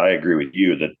think, I agree with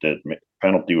you that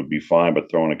penalty would be fine, but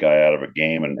throwing a guy out of a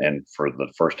game and for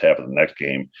the first half of the next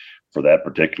game for that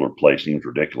particular play seems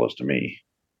ridiculous to me.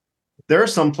 There are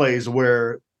some plays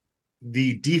where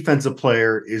the defensive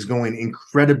player is going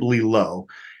incredibly low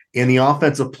and the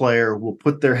offensive player will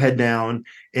put their head down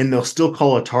and they'll still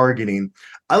call a targeting.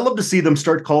 I love to see them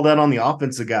start call that on the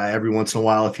offensive guy every once in a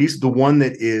while. If he's the one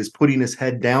that is putting his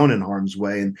head down in harm's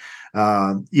way,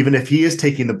 and even if he is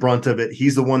taking the brunt of it,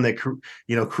 he's the one that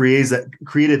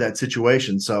created that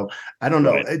situation. So I don't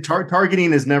know. Right.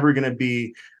 Targeting is never going to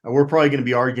be. We're probably going to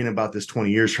be arguing about this 20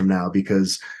 years from now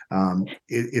because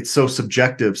it's so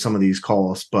subjective, some of these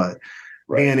calls. But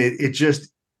man,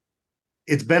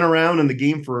 it's been around in the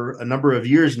game for a number of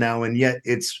years now, and yet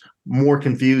it's more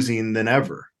confusing than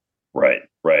ever. Right.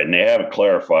 And they haven't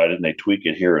clarified it, and they tweak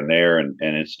it here and there, and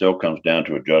it still comes down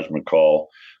to a judgment call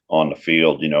on the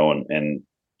field, and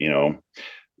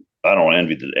I don't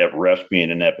envy the refs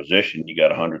being in that position. You got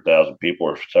 100,000 people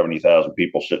or 70,000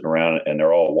 people sitting around, and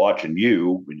they're all watching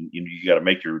you. You got to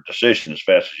make your decision as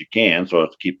fast as you can, so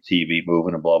as to keep the TV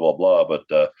moving and blah blah blah.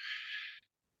 But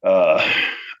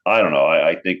I don't know.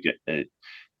 I think it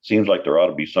seems like there ought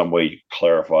to be some way you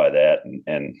clarify that,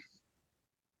 and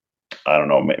I don't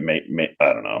know.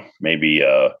 I don't know. Maybe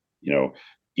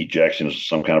ejection is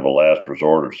some kind of a last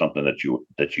resort or something that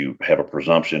you have a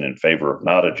presumption in favor of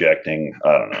not ejecting.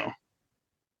 I don't know.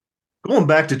 Going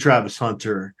back to Travis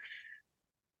Hunter,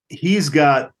 he's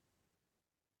got,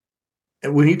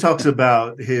 when he talks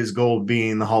about his goal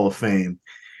being the Hall of Fame,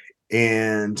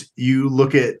 and you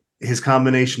look at his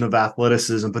combination of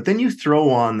athleticism, but then you throw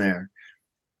on there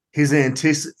his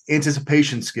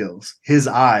anticipation skills, his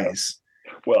eyes.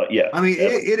 Well, yeah. I mean,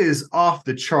 it is off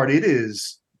the chart. It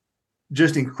is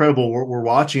just incredible what we're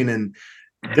watching. And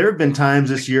there have been times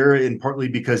this year, and partly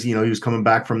because, he was coming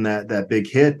back from that big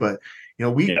hit, but,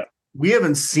 we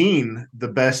haven't seen the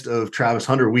best of Travis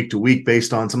Hunter week to week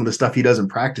based on some of the stuff he does in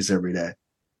practice every day.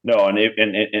 No, and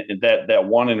that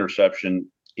one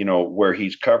interception, where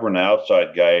he's covering the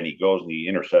outside guy and he goes and he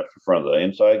intercepts in front of the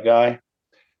inside guy.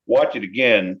 Watch it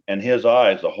again, and his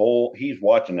eyes, he's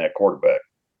watching that quarterback,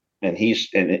 and he's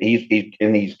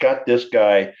got this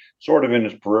guy sort of in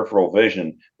his peripheral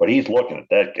vision, but he's looking at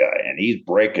that guy and he's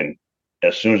breaking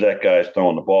as soon as that guy's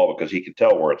throwing the ball because he can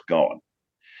tell where it's going.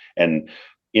 And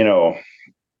I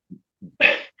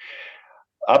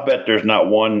bet there's not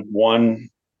one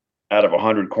out of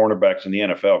 100 cornerbacks in the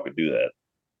NFL could do that.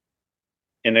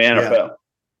 In the NFL,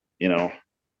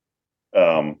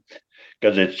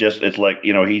 because it's like,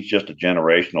 he's just a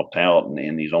generational talent,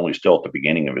 and he's only still at the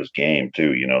beginning of his game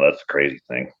too. That's the crazy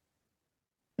thing.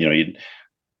 He's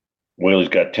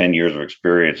got 10 years of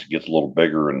experience, gets a little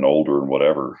bigger and older and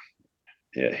whatever.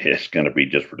 It's going to be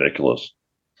just ridiculous.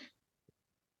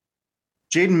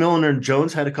 Jaden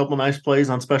Milner-Jones had a couple nice plays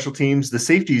on special teams. The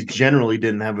safeties generally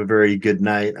didn't have a very good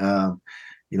night.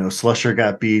 Slusher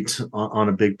got beat on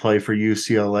a big play for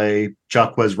UCLA.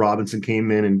 Jacquez Robinson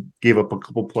came in and gave up a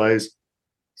couple plays.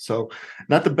 So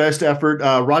not the best effort.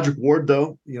 Roger Ward,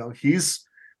 though, he's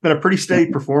been a pretty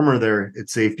steady performer there at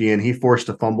safety, and he forced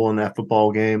a fumble in that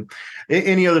football game.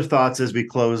 Any other thoughts as we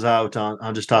close out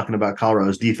on just talking about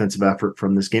Colorado's defensive effort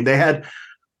from this game? They had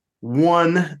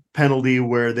one penalty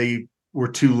where they were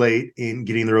too late in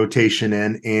getting the rotation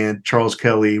in, and Charles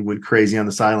Kelly went crazy on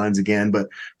the sidelines again. But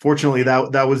fortunately,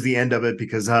 that was the end of it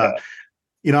because, I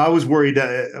was worried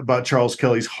about Charles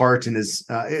Kelly's heart and his.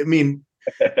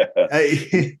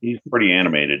 He's pretty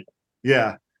animated.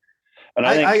 Yeah, and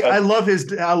I love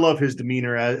his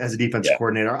demeanor as a defensive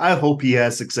coordinator. I hope he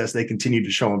has success. They continue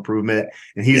to show improvement,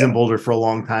 and he's in Boulder for a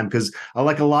long time because I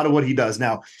like a lot of what he does.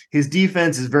 Now, his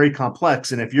defense is very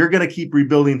complex, and if you're going to keep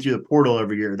rebuilding through the portal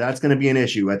every year, that's going to be an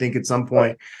issue. I think at some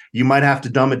point you might have to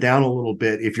dumb it down a little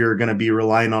bit if you're going to be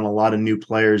relying on a lot of new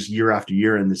players year after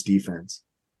year in this defense.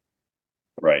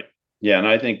 Right. Yeah, and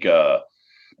I think the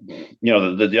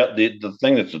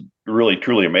thing that's really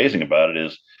truly amazing about it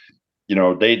is,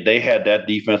 they had that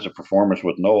defensive performance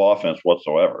with no offense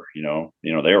whatsoever.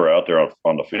 They were out there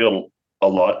on the field a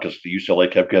lot because the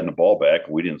UCLA kept getting the ball back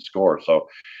and we didn't score. So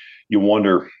you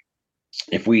wonder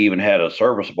if we even had a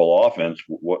serviceable offense,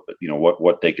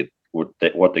 what they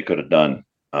could have done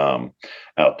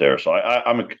out there. So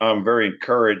I'm very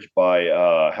encouraged by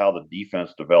how the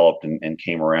defense developed and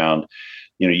came around.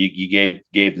 You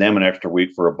gave them an extra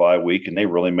week for a bye week, and they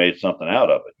really made something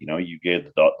out of it. You gave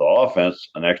the offense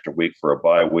an extra week for a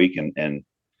bye week, and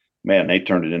man, they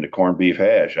turned it into corned beef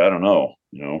hash. I don't know,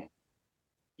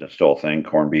 that's still a thing,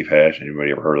 corned beef hash.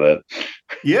 Anybody ever heard of that?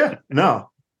 Yeah,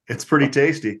 no, it's pretty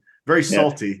tasty, very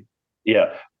salty.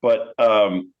 Yeah, but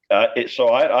so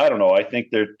I don't know. I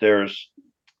think there's.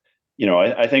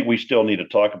 I think we still need to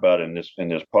talk about in this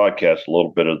podcast a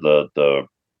little bit of the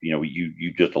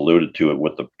you just alluded to it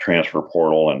with the transfer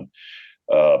portal and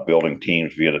building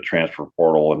teams via the transfer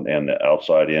portal and the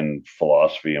outside in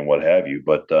philosophy and what have you.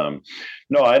 But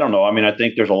no, I don't know. I mean, I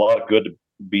think there's a lot of good to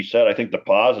be said. I think the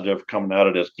positive coming out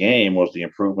of this game was the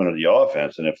improvement of the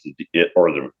offense, and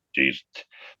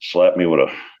slap me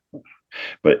with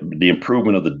but the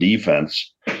improvement of the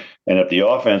defense. And if the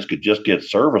offense could just get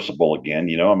serviceable again,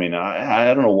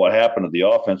 I don't know what happened to the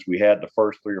offense we had the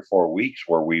first 3 or 4 weeks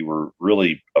where we were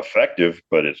really effective,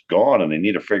 but it's gone and they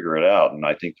need to figure it out. And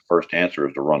I think the first answer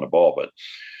is to run the ball. But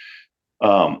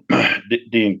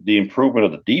the improvement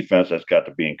of the defense has got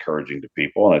to be encouraging to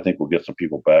people. And I think we'll get some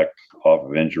people back off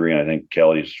of injury. And I think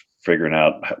Kelly's figuring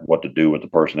out what to do with the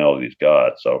personnel that he's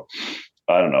got. So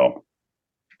I don't know.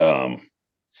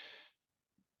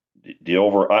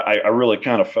 I really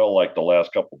kind of felt like the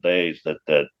last couple of days that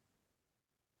the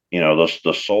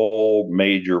sole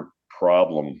major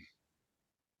problem.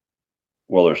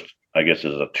 Well, there's is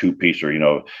a two-piecer.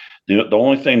 The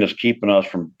only thing that's keeping us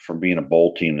from being a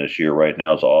bowl team this year right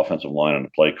now is the offensive line and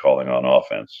the play calling on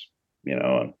offense.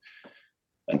 And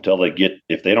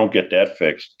if they don't get that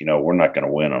fixed, we're not going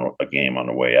to win on a game on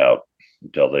the way out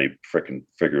until they freaking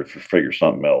figure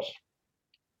something else.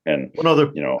 And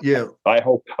I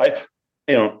hope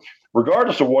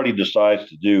regardless of what he decides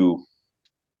to do,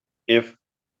 if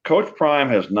Coach Prime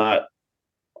has not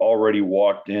already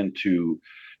walked into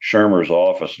Shermer's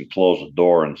office and closed the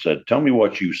door and said, "Tell me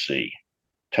what you see.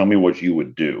 Tell me what you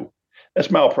would do,"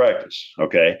 That's malpractice.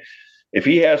 Okay. If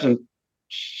he hasn't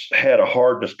had a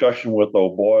hard discussion with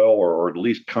O'Boyle or at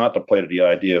least contemplated the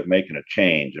idea of making a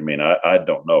change, I mean, I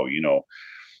don't know.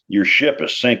 Your ship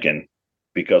is sinking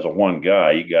because of one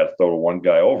guy. You got to throw one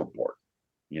guy overboard.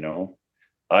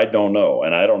 I don't know.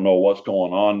 And I don't know what's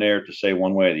going on there to say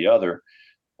one way or the other.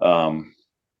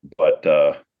 But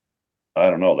I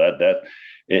don't know that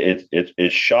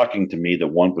it's shocking to me that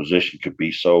one position could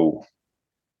be so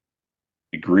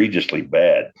egregiously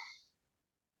bad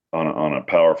on a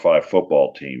Power 5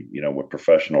 football team, with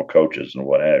professional coaches and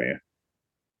what have you.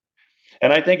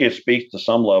 And I think it speaks to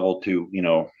some level to,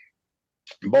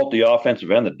 both the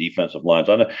offensive and the defensive lines.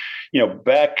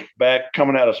 Back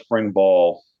coming out of spring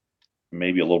ball,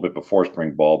 maybe a little bit before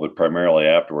spring ball, but primarily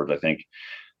afterwards, I think,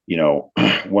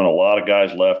 when a lot of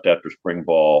guys left after spring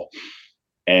ball,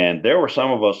 and there were some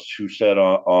of us who said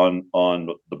on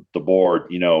the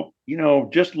board,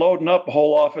 just loading up a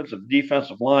whole offensive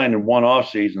defensive line in one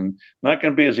offseason, not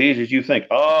going to be as easy as you think.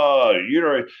 Oh,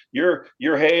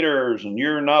 you're haters and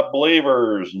you're not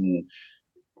believers, and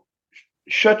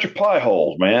shut your pie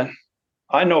holes, man.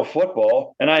 I know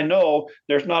football, and I know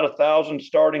there's not 1,000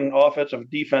 starting offensive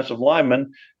defensive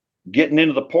linemen getting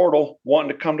into the portal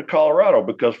wanting to come to Colorado,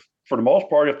 because for the most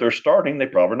part, if they're starting, they're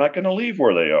probably not going to leave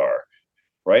where they are.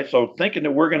 Right. So thinking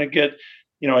that we're going to get,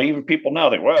 even people now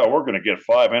think, well, we're going to get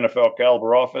 5 NFL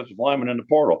caliber offensive linemen in the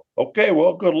portal. Okay,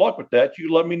 well, good luck with that.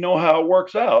 You let me know how it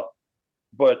works out.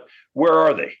 But where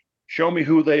are they? Show me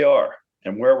who they are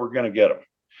and where we're going to get them.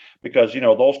 Because,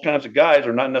 those kinds of guys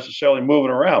are not necessarily moving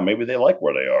around. Maybe they like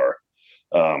where they are.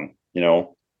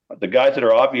 The guys that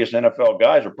are obvious NFL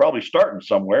guys are probably starting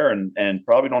somewhere and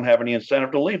probably don't have any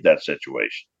incentive to leave that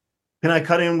situation. Can I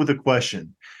cut in with a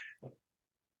question?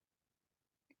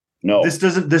 No, this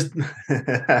doesn't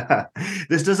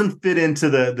fit into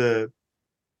the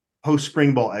post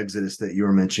spring ball exodus that you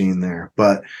were mentioning there.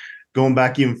 But going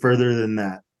back even further than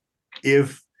that,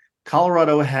 if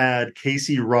Colorado had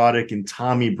Casey Roddick and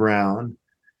Tommy Brown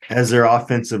as their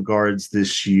offensive guards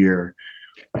this year,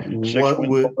 what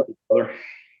would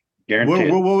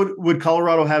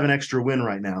Colorado have an extra win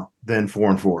right now than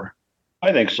 4-4?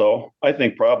 I think so. I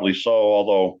think probably so.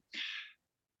 Although,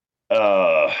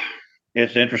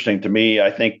 it's interesting to me.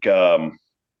 I think, I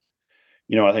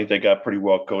think they got pretty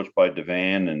well coached by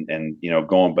Devan, and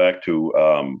going back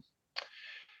to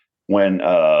when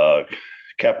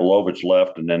Kapilovic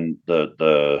left, and then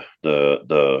the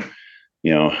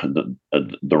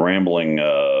rambling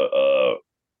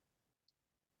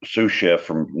sous chef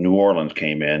from New Orleans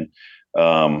came in.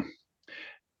 That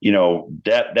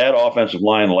offensive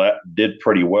line did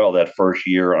pretty well that first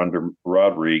year under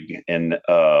Rodrigue, and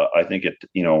I think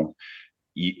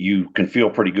you can feel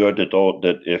pretty good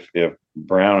that if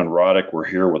Brown and Roddick were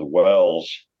here with Wells,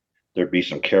 there'd be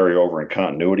some carryover and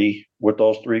continuity with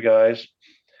those three guys.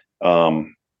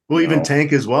 Even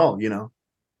Tank as well,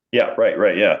 Yeah,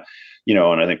 right, yeah.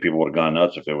 And I think people would have gone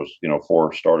nuts if it was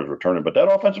 4 starters returning. But that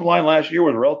offensive line last year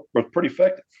was pretty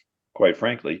effective, quite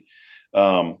frankly.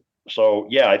 So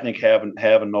yeah, I think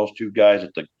having those two guys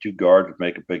at the two guards would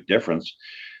make a big difference.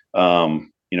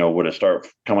 Would it start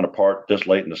coming apart this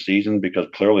late in the season? Because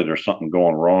clearly there's something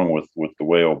going wrong with the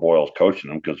way O'Boyle's coaching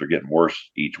them, because they're getting worse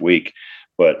each week.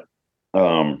 But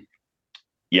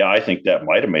I think that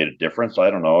might have made a difference. I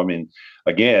don't know. I mean,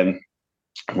 again,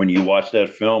 when you watch that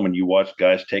film and you watch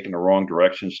guys taking the wrong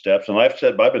direction steps, and I've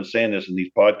been saying this in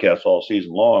these podcasts all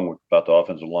season long about the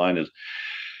offensive line, is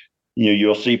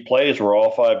you'll see plays where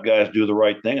all 5 guys do the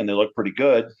right thing and they look pretty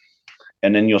good.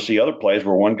 And then you'll see other plays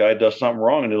where one guy does something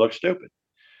wrong and they look stupid.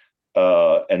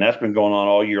 And that's been going on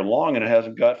all year long, and it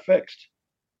hasn't got fixed.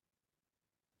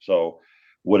 So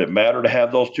would it matter to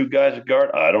have those 2 guys at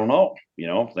guard? I don't know.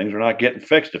 Things are not getting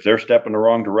fixed. If they're stepping the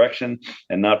wrong direction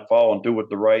and not following through with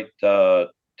the right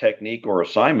technique or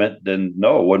assignment, then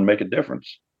no, it wouldn't make a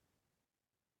difference.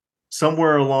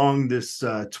 Somewhere along this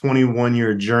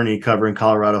 21-year journey covering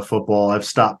Colorado football, I've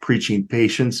stopped preaching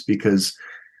patience, because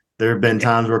there have been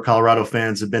times where Colorado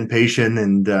fans have been patient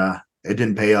and it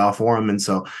didn't pay off for them. And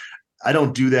so I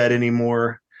don't do that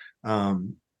anymore.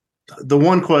 The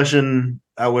one question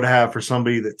I would have for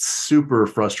somebody that's super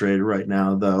frustrated right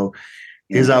now, though,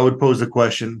 is I would pose the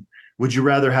question, would you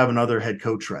rather have another head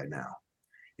coach right now?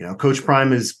 Coach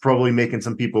Prime is probably making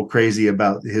some people crazy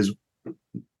about his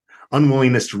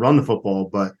unwillingness to run the football.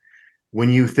 But when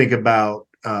you think about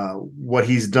what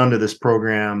he's done to this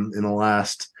program in the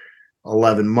last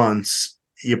 11 months,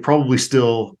 you probably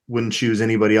still wouldn't choose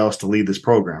anybody else to lead this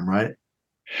program, right?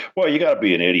 Well, you got to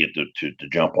be an idiot to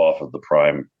jump off of the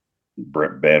Prime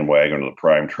bandwagon or the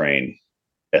Prime train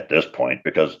at this point,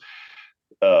 because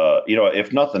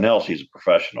if nothing else, he's a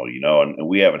professional, and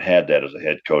we haven't had that as a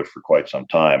head coach for quite some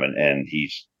time. And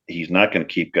he's not going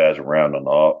to keep guys around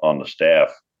on the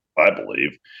staff, I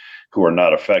believe, who are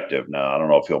not effective. Now, I don't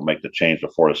know if he'll make the change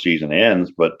before the season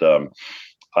ends, but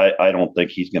I don't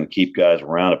think he's going to keep guys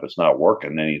around if it's not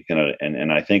working. And he's going to,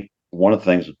 and I think one of the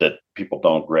things that people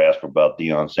don't grasp about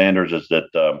Deion Sanders is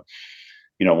that,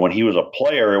 when he was a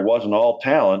player, it wasn't all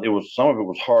talent. Some of it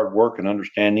was hard work and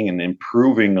understanding and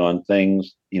improving on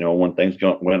things. When things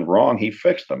went wrong, he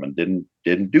fixed them and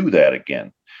didn't do that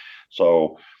again.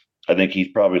 So I think he's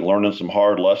probably learning some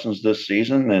hard lessons this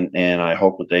season, and I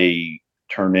hope that they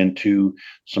turn into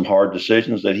some hard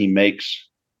decisions that he makes.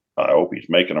 I hope he's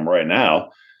making them right now,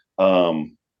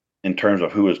 in terms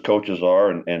of who his coaches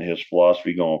are and his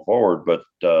philosophy going forward. But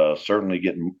certainly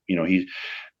getting,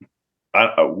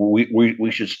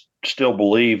 we should still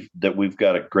believe that we've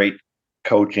got a great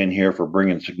coach in here for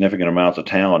bringing significant amounts of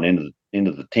talent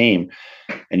into the team.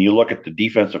 And you look at the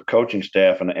defensive coaching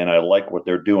staff, and I like what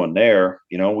they're doing there.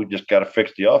 We just got to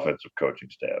fix the offensive coaching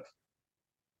staff.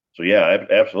 So yeah,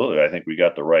 absolutely. I think we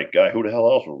got the right guy. Who the hell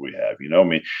else would we have?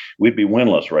 We'd be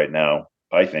winless right now,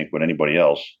 I think, with anybody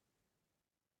else.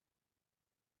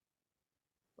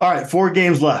 All right, 4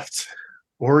 games left.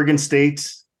 Oregon State,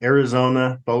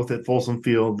 Arizona, both at Folsom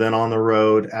Field, then on the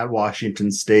road at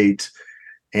Washington State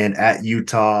and at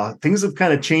Utah. Things have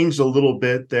kind of changed a little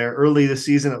bit there. Early this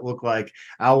season, it looked like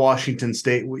at Washington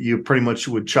State, you pretty much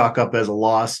would chalk up as a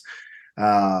loss.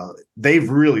 They've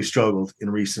really struggled in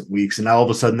recent weeks, and now all of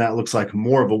a sudden that looks like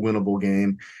more of a winnable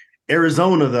game.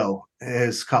 Arizona, though,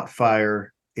 has caught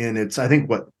fire in its, I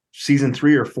think, season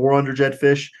 3 or 4 under Jedd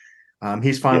Fisch.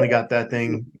 He's finally got that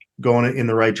thing going in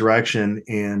the right direction,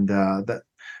 and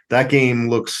that game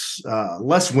looks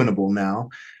less winnable now.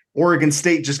 Oregon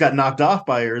State just got knocked off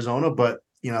by Arizona, but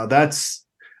that's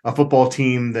a football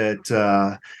team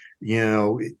that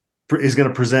is going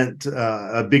to present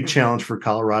a big challenge for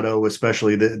Colorado,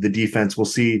 especially the defense. We'll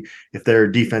see if their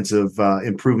defensive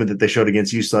improvement that they showed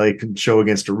against UCLA can show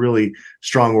against a really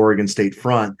strong Oregon State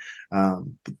front.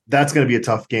 That's going to be a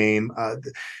tough game.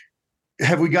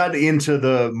 Have we gotten into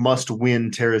the must-win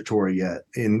territory yet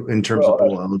in terms of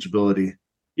bowl eligibility?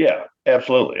 Yeah,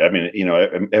 absolutely. I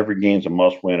mean, every game's a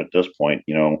must-win at this point.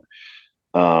 There's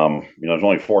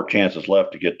only 4 chances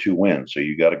left to get 2 wins, so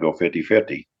you got to go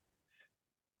 50-50.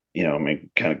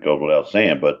 Kind of goes without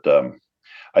saying, but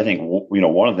I think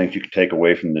one of the things you could take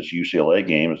away from this UCLA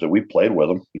game is that we played with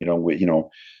them.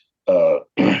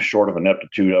 Short of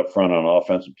ineptitude up front on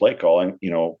offense and play calling,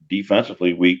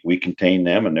 defensively we contain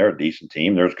them, and they're a decent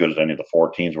team. They're as good as any of the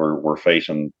 4 teams we're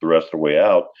facing the rest of the way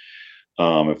out.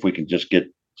 If we can just get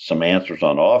some answers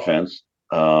on offense,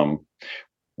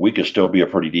 we could still be a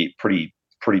pretty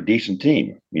decent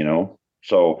team.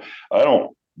 So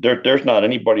there's not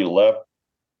anybody left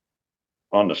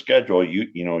on the schedule.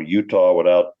 Utah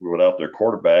without their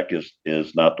quarterback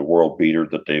is not the world beater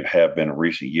that they have been in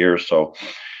recent years. So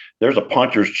there's a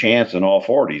puncher's chance in all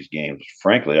 4 of these games.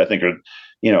 Frankly, I think,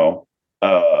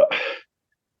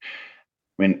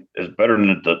 it's better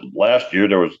than the last year.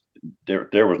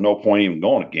 There was no point even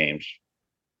going to games.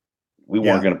 We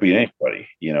weren't going to beat anybody,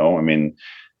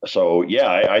 So yeah,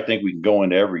 I think we can go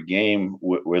into every game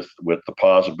with the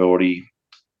possibility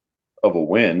of a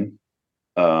win.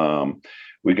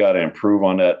 We got to improve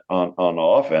on that on the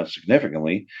offense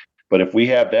significantly. But if we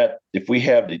have the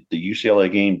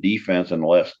UCLA game defense in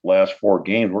the last 4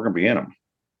 games, we're going to be in them.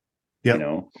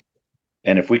 Yeah.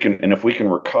 And if we can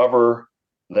recover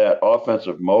that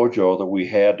offensive mojo that we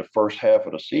had the first half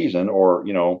of the season, or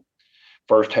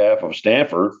first half of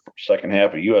Stanford, second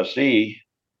half of USC,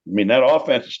 that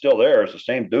offense is still there. It's the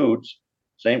same dudes,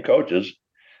 same coaches.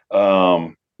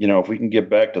 If we can get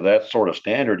back to that sort of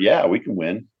standard, yeah, we can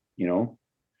win.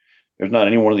 There's not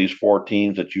any one of these 4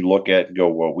 teams that you look at and go,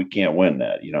 well, we can't win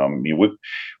that.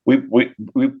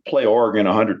 We play Oregon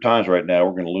 100 times right now.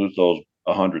 We're going to lose those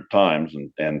 100 times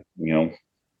and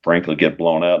frankly, get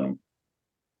blown out in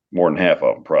more than half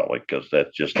of them probably, because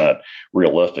that's just not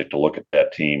realistic to look at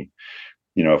that team.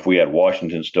 If we had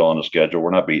Washington still on the schedule, we're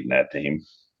not beating that team.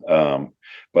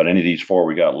 But any of these 4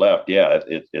 we got left, yeah,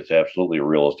 it's absolutely a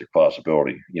realistic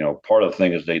possibility. Part of the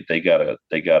thing is they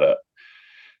gotta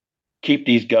keep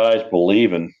these guys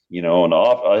believing, and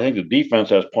I think the defense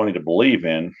has plenty to believe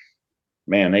in.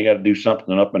 Man, they got to do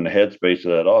something up in the headspace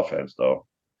of that offense, though.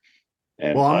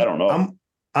 And I don't know.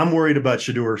 I'm worried about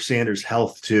Shedeur Sanders'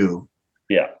 health too.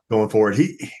 Yeah, going forward,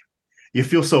 you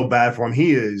feel so bad for him.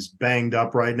 He is banged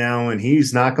up right now, and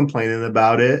he's not complaining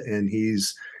about it, and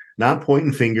he's not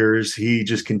pointing fingers. He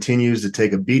just continues to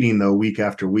take a beating though, week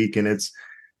after week, and it's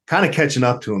kind of catching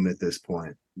up to him at this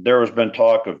point. There has been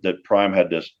talk of that Prime had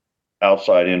this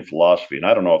outside in philosophy, and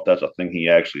I don't know if that's a thing he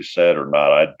actually said or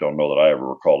not. I don't know that I ever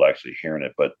recalled actually hearing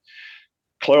it, but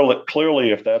clearly,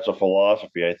 if that's a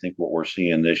philosophy, I think what we're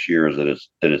seeing this year is that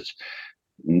it's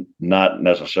not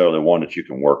necessarily one that you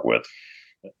can work with,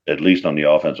 at least on the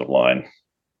offensive line.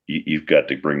 You've got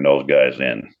to bring those guys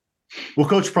in. Well,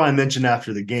 Coach Prime mentioned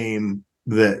after the game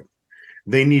that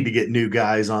they need to get new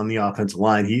guys on the offensive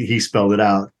line. He spelled it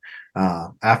out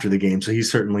after the game, so he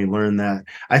certainly learned that.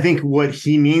 I think what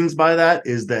he means by that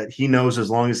is that he knows as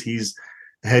long as he's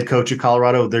the head coach of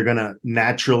Colorado, they're going to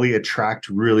naturally attract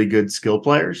really good skill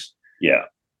players. Yeah.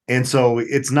 And so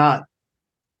it's not,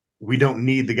 we don't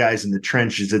need the guys in the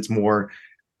trenches. It's more,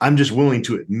 I'm just willing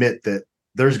to admit that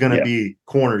there's going to be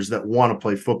corners that want to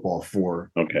play football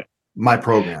for my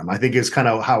program. I think it's kind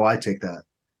of how I take that.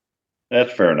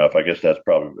 That's fair enough. I guess that's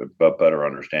probably a better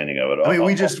understanding of it. I mean,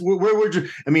 we're just,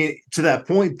 I mean, to that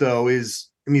point though,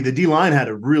 the D line had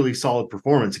a really solid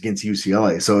performance against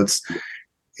UCLA. So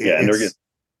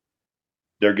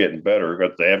they're getting better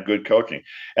because they have good coaching.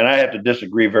 And I have to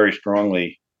disagree very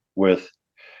strongly with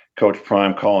Coach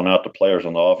Prime calling out the players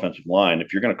on the offensive line.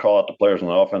 If you're going to call out the players on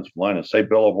the offensive line and say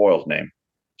Bill O'Boyle's name,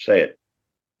 say it.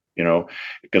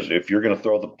 Because if you're going to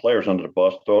throw the players under the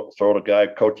bus, throw the guy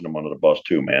coaching them under the bus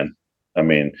too, man. I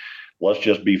mean, let's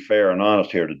just be fair and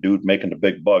honest here. The dude making the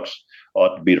big bucks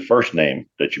ought to be the first name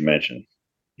that you mentioned,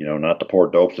 not the poor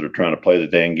dopes that are trying to play the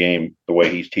dang game the way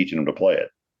he's teaching them to play it.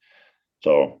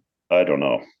 So I don't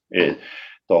know. The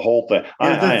whole thing.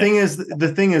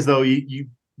 The thing is though,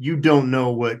 you don't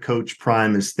know what Coach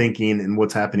Prime is thinking and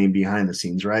what's happening behind the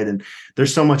scenes, right? And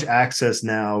there's so much access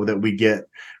now that we get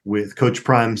with Coach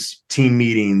Prime's team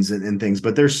meetings and things,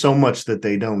 but there's so much that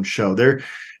they don't show.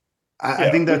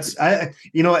 I think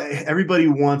everybody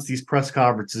wants these press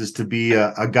conferences to be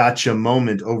a gotcha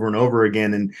moment over and over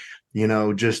again,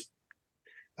 and just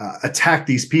attack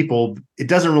these people. It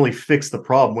doesn't really fix the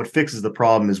problem. What fixes the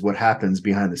problem is what happens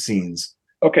behind the scenes.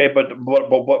 Okay, but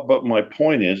my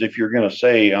point is, if you're going to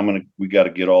say we got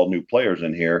to get all new players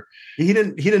in here, he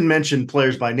didn't mention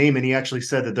players by name, and he actually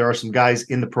said that there are some guys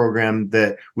in the program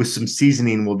that with some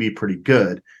seasoning will be pretty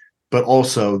good, but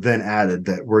also then added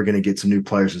that we're going to get some new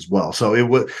players as well. So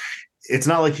it's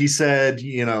not like he said,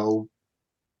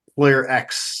 player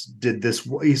X did this.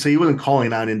 So he wasn't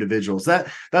calling out individuals.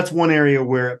 That's one area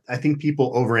where I think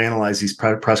people overanalyze these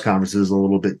press conferences a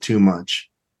little bit too much.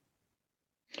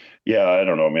 Yeah, I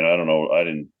don't know. I mean, I don't know. I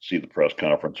didn't see the press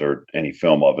conference or any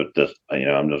film of it.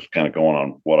 I'm just kind of going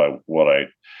on what I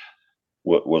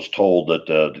was told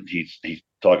that he's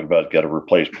talking about got to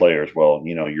replace players. Well,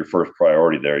 your first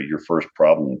priority there, your first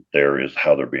problem there is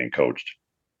how they're being coached.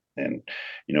 And,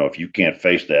 if you can't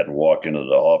face that and walk into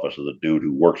the office of the dude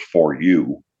who works for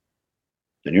you,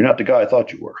 then you're not the guy I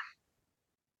thought you were.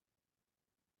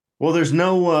 Well, there's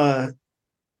no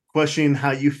questioning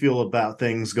how you feel about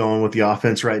things going with the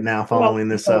offense right now following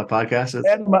this podcast.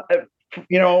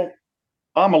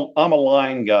 I'm a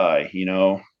line guy,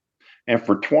 and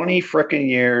for 20 frickin'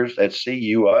 years at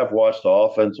CU, I've watched the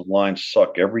offensive line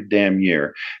suck every damn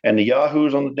year. And the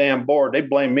yahoos on the damn board, they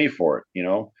blame me for it,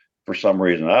 for some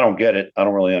reason. I don't get it. I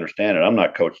don't really understand it. I'm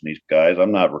not coaching these guys.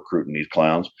 I'm not recruiting these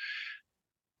clowns.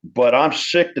 But I'm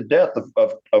sick to death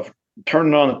of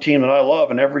turning on the team that I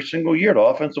love, and every single year the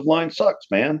offensive line sucks,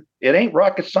 man. It ain't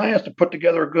rocket science to put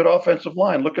together a good offensive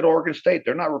line. Look at Oregon State.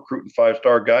 They're not recruiting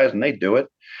 5-star guys, and they do it.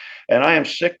 And I am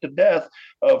sick to death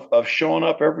of showing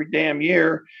up every damn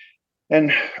year.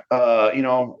 And I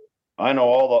know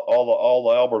all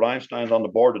the Albert Einsteins on the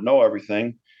board that know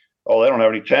everything. Oh, they don't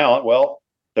have any talent. Well,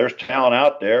 there's talent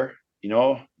out there.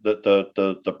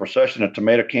 The procession of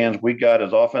tomato cans we got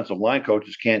as offensive line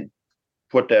coaches can't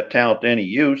put that talent to any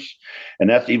use. And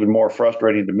that's even more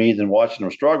frustrating to me than watching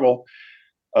them struggle,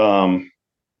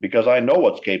 because I know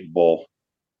what's capable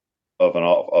of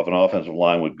an offensive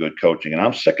line with good coaching. And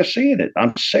I'm sick of seeing it.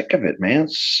 I'm sick of it, man.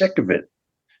 Sick of it.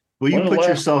 Well, you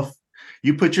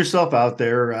put yourself out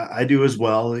there. I do as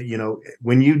well.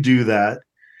 When you do that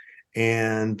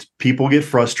and people get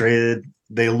frustrated,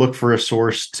 they look for a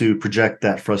source to project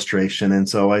that frustration. And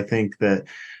so I think that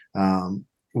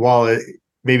while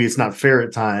maybe it's not fair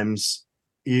at times,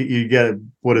 you get to,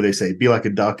 what do they say? Be like a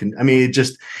duck. And I mean,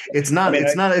 it's not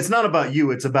about you.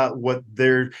 It's about what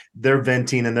they're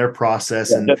venting and their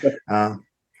process. And I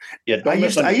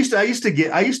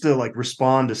used to like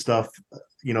respond to stuff,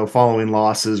 following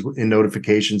losses in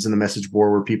notifications in the message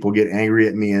board where people get angry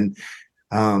at me. And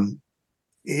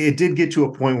it did get to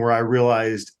a point where I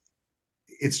realized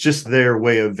it's just their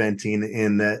way of venting,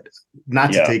 in that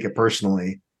not to take it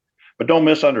personally. But don't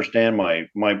misunderstand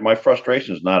my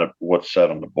frustration is not what's said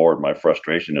on the board. My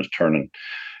frustration is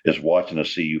watching a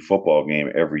CU football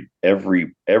game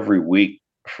every week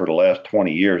for the last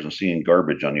 20 years and seeing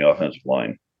garbage on the offensive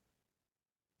line.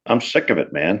 I'm sick of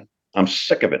it, man. I'm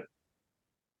sick of it.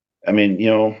 I mean,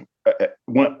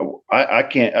 I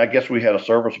can't. I guess we had a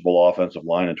serviceable offensive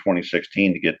line in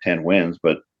 2016 to get 10 wins,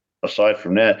 but aside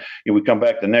from that, we come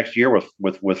back the next year with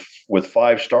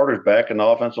 5 starters back, and the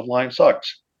offensive line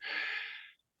sucks.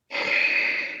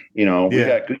 We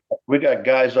got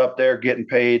guys up there getting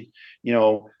paid,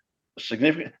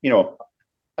 significant.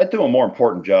 I do a more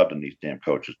important job than these damn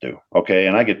coaches do. Okay,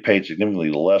 and I get paid significantly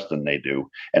less than they do,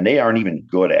 and they aren't even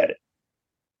good at it.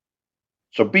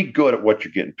 So be good at what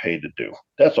you're getting paid to do.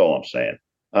 That's all I'm saying.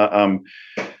 I'm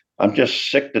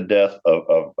just sick to death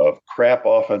of crap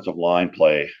offensive line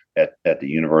play at the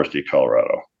University of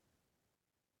Colorado.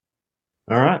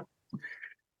 All right.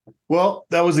 Well,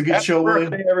 that was a good show,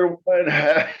 William. Everyone,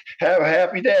 have a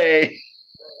happy day.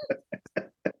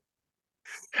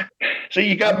 See,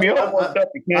 you got me all worked up.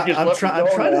 You can't just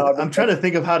I'm trying to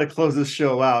think of how to close this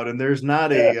show out, and there's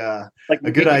not a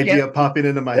good idea popping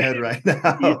into my head right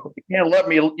now.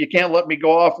 You can't let me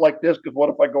go off like this, because what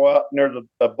if I go out and there's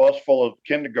a bus full of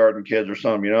kindergarten kids or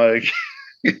something?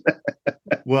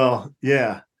 Well,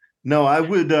 yeah. No, I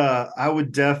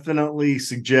would definitely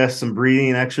suggest some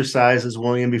breathing exercises,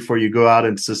 William, before you go out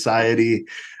in society.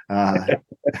 Do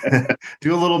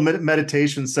a little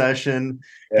meditation session,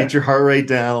 get your heart rate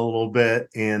down a little bit,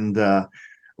 and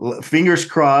fingers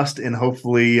crossed. And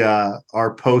hopefully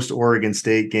our post-Oregon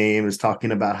State game is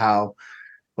talking about how,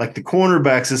 like the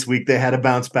cornerbacks this week, they had a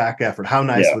bounce back effort. How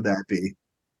nice would that be?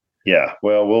 Yeah,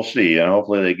 well, we'll see. And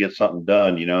hopefully they get something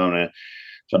done, and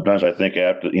sometimes I think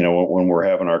after, when we're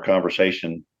having our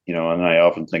conversation, and I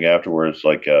often think afterwards,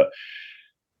 like,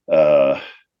 I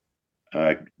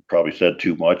probably said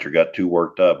too much or got too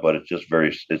worked up, but it's just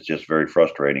very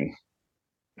frustrating.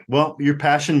 Well, your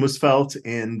passion was felt.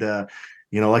 And,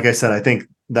 like I said, I think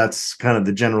that's kind of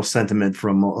the general sentiment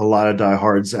from a lot of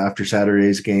diehards after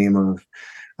Saturday's game of,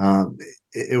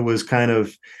 it was kind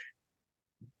of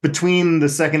between the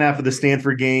second half of the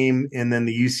Stanford game and then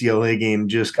the UCLA game,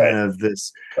 just kind of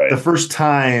this, the first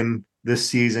time this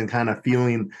season, kind of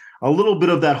feeling a little bit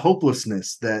of that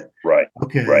hopelessness that,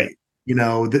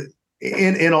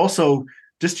 and also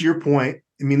just to your point,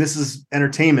 I mean, this is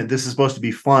entertainment. This is supposed to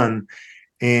be fun.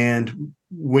 And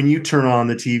when you turn on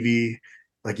the TV,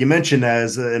 like you mentioned,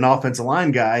 as an offensive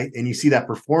line guy, and you see that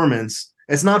performance,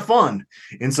 it's not fun.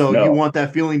 And so you want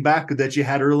that feeling back that you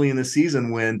had early in the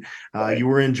season when you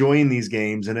were enjoying these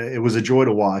games, and it was a joy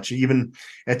to watch. Even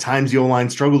at times the O-line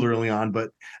struggled early on, but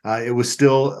it was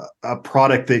still a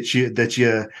product that you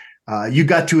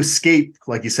got to escape,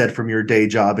 like you said, from your day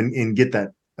job and get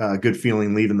that good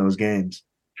feeling leaving those games.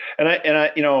 And I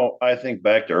think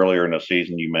back to earlier in the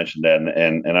season, you mentioned that,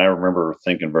 and I remember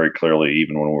thinking very clearly,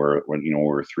 even when we were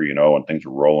 3-0 and things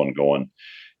were rolling, going,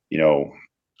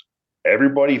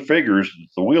 everybody figures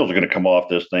the wheels are going to come off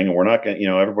this thing, and we're not going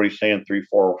to, everybody's saying 3,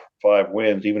 4, 5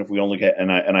 wins, even if we only get,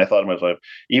 and I thought to myself,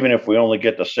 even if we only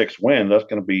get to 6 wins, that's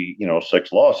going to be,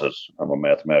 6 losses. I'm a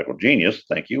mathematical genius.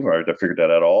 Thank you. I figured that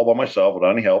out all by myself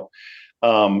without any help.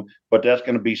 But that's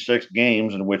going to be 6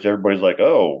 games in which everybody's like,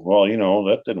 oh, well,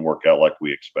 that didn't work out like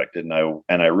we expected. And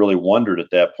I really wondered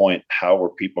at that point, how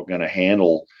were people going to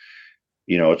handle,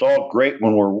 it's all great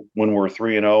when we're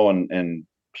 3-0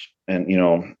 and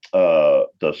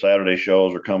the Saturday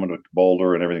shows are coming to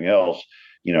Boulder and everything else,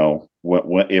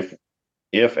 if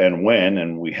and when,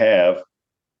 and we have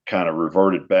kind of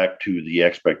reverted back to the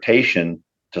expectation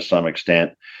to some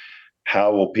extent,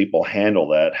 how will people handle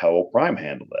that? How will Prime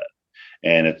handle that?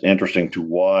 And it's interesting to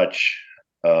watch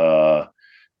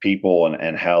people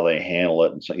and how they handle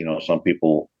it. And so, some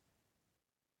people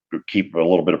keep a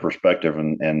little bit of perspective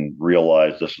and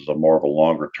realize this is more of a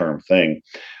longer term thing.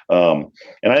 And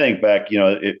I think back,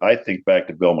 I think back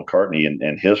to Bill McCartney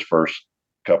and his first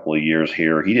couple of years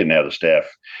here. He didn't have the staff.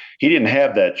 He didn't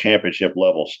have that championship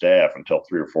level staff until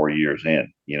 3 or 4 years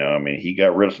in. He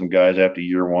got rid of some guys after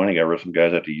year 1. He got rid of some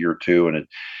guys after year 2, and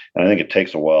I think it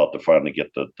takes a while to finally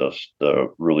get the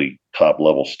really top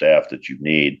level staff that you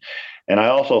need. And I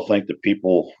also think that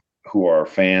people who are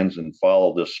fans and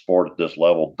follow this sport at this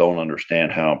level don't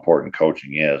understand how important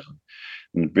coaching is.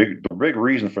 And the big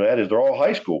reason for that is they're all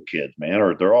high school kids, man,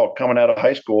 or they're all coming out of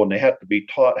high school, and they have to be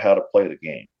taught how to play the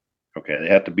game. Okay, they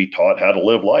have to be taught how to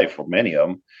live life, for many of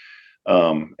them.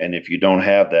 And if you don't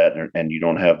have that, and you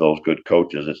don't have those good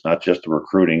coaches, it's not just the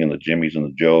recruiting and the Jimmies and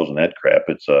the Joes and that crap.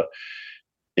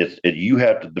 You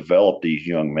have to develop these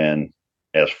young men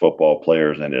as football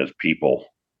players and as people.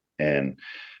 And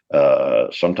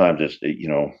Sometimes it's,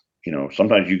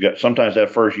 sometimes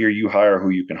that first year you hire who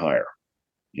you can hire,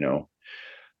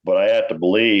 but I have to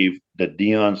believe that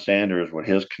Deion Sanders, with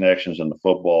his connections in the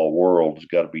football world, has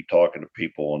got to be talking to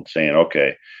people and saying,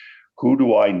 okay, who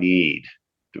do I need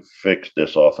to fix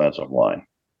this offensive line?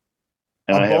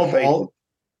 And I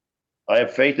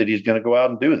have faith that he's going to go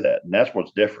out and do that. And that's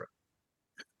what's different.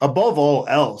 Above all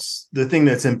else, the thing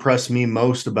that's impressed me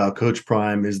most about Coach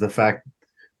Prime is the fact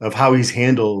of how he's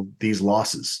handled these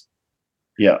losses.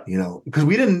 Yeah. Because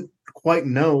we didn't quite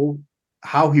know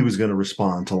how he was going to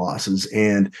respond to losses.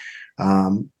 And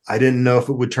I didn't know if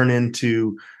it would turn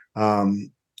into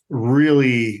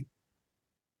really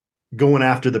going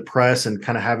after the press and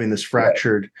kind of having this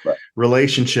fractured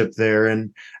relationship there.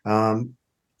 And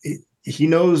he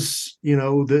knows,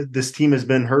 that this team has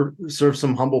been served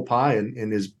some humble pie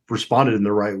and has responded in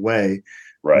the right way.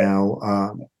 Right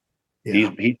now.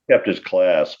 He's kept his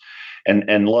class,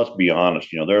 and let's be honest,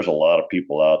 there's a lot of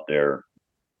people out there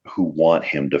who want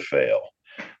him to fail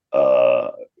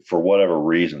for whatever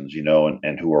reasons,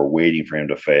 and who are waiting for him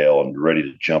to fail and ready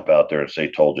to jump out there and say,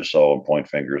 told you so, and point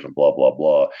fingers and blah, blah,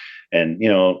 blah. And,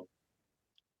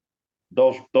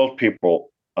 those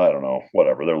people, I don't know,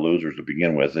 whatever, they're losers to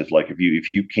begin with. It's like,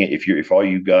 if all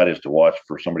you got is to watch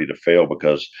for somebody to fail,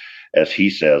 because as he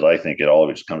says, I think it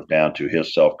always comes down to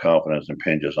his self-confidence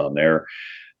impinges on their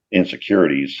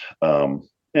insecurities.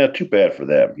 Too bad for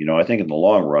them. I think in the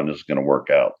long run, this is going to work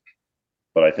out.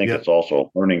 But I think it's also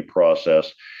a learning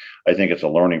process. I think it's a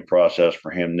learning process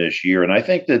for him this year. And I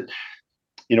think that,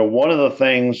 one of the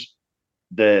things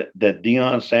that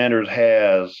Deion Sanders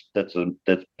has that's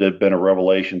been a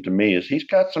revelation to me is he's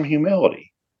got some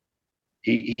humility.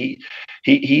 He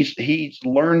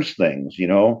learns things,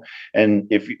 and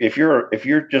if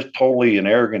you're just totally an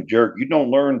arrogant jerk, you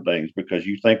don't learn things because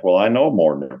you think, well, I know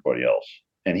more than everybody else.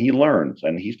 And he learns,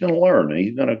 and he's going to learn, and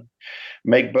he's going to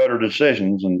make better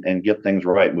decisions and get things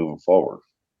right moving forward.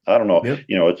 I don't know. Yep.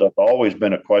 It's always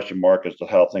been a question mark as to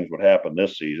how things would happen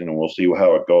this season, and we'll see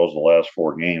how it goes the last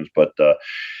 4 games. But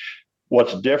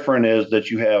what's different is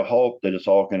that you have hope that it's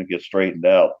all going to get straightened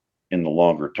out in the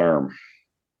longer term.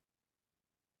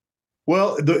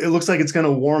 Well, it looks like it's going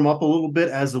to warm up a little bit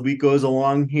as the week goes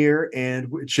along here, and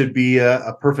it should be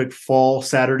a perfect fall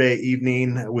Saturday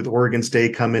evening with Oregon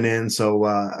State coming in. So,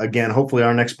 again, hopefully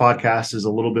our next podcast is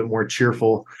a little bit more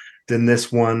cheerful than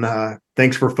this one.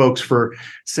 Thanks for folks for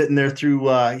sitting there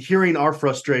through hearing our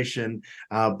frustration.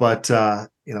 But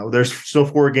there's still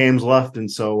 4 games left, and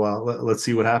so let's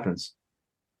see what happens.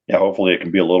 Yeah, hopefully it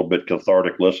can be a little bit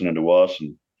cathartic listening to us,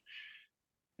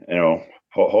 and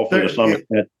hopefully to some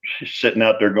extent sitting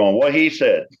out there going, what he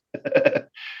said.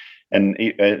 And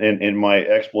in my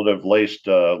expletive laced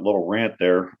little rant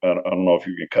there, I don't know if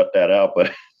you can cut that out,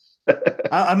 but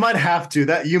I might have to.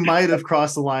 That you might have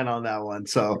crossed the line on that one.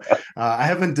 So I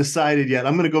haven't decided yet.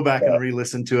 I'm going to go back and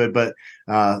re-listen to it, but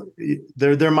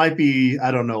there might be,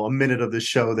 I don't know, a minute of the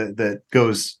show that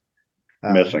goes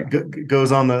missing,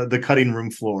 goes on the cutting room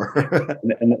floor.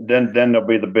 and then there'll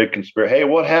be the big conspiracy. Hey,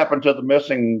 what happened to the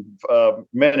missing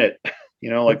minute?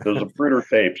 Like those Zapruder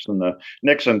tapes and the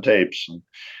Nixon tapes.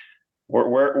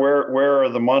 Where are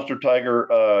the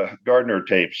Munsterteiger Gardner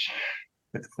tapes?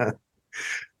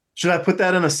 Should I put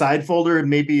that in a side folder? And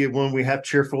maybe when we have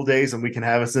cheerful days and we can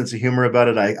have a sense of humor about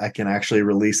it, I can actually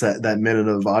release that minute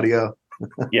of audio.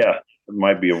 Yeah, it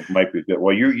might be good.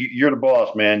 Well, you're the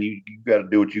boss, man. You got to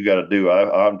do what you got to do.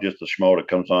 I'm just a schmo that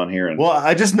comes on here. Well,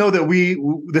 I just know that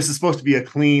this is supposed to be a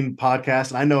clean podcast,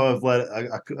 and I know I've let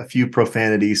a few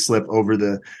profanities slip over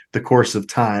the course of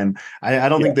time. I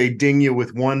don't think they ding you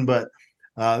with one, but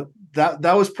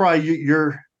that was probably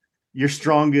your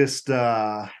strongest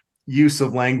use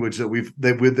of language that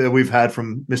we've had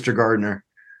from Mr. Gardner.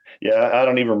 Yeah, I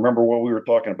don't even remember what we were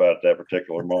talking about at that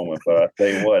particular moment, but I tell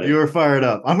you what, you were fired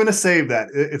up. I'm going to save that.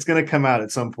 It's going to come out at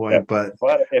some point. Yeah, but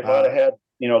if I'd had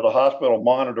the hospital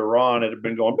monitor on, it'd have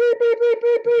been going beep beep beep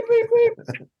beep beep beep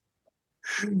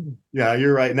beep. Yeah,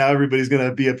 you're right. Now everybody's going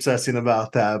to be obsessing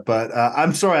about that. But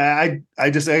I'm sorry. I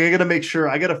got to make sure.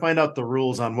 I got to find out the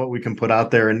rules on what we can put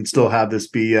out there and still have this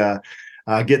be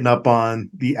getting up on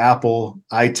the Apple,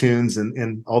 iTunes,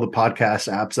 and all the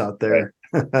podcast apps out there.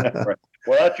 Right.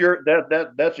 Well,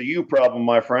 that's a you problem,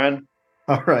 my friend.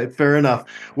 All right, fair enough.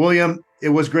 William, it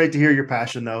was great to hear your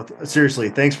passion, though.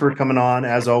 Seriously, thanks for coming on,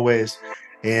 as always,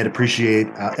 and appreciate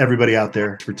everybody out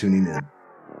there for tuning in.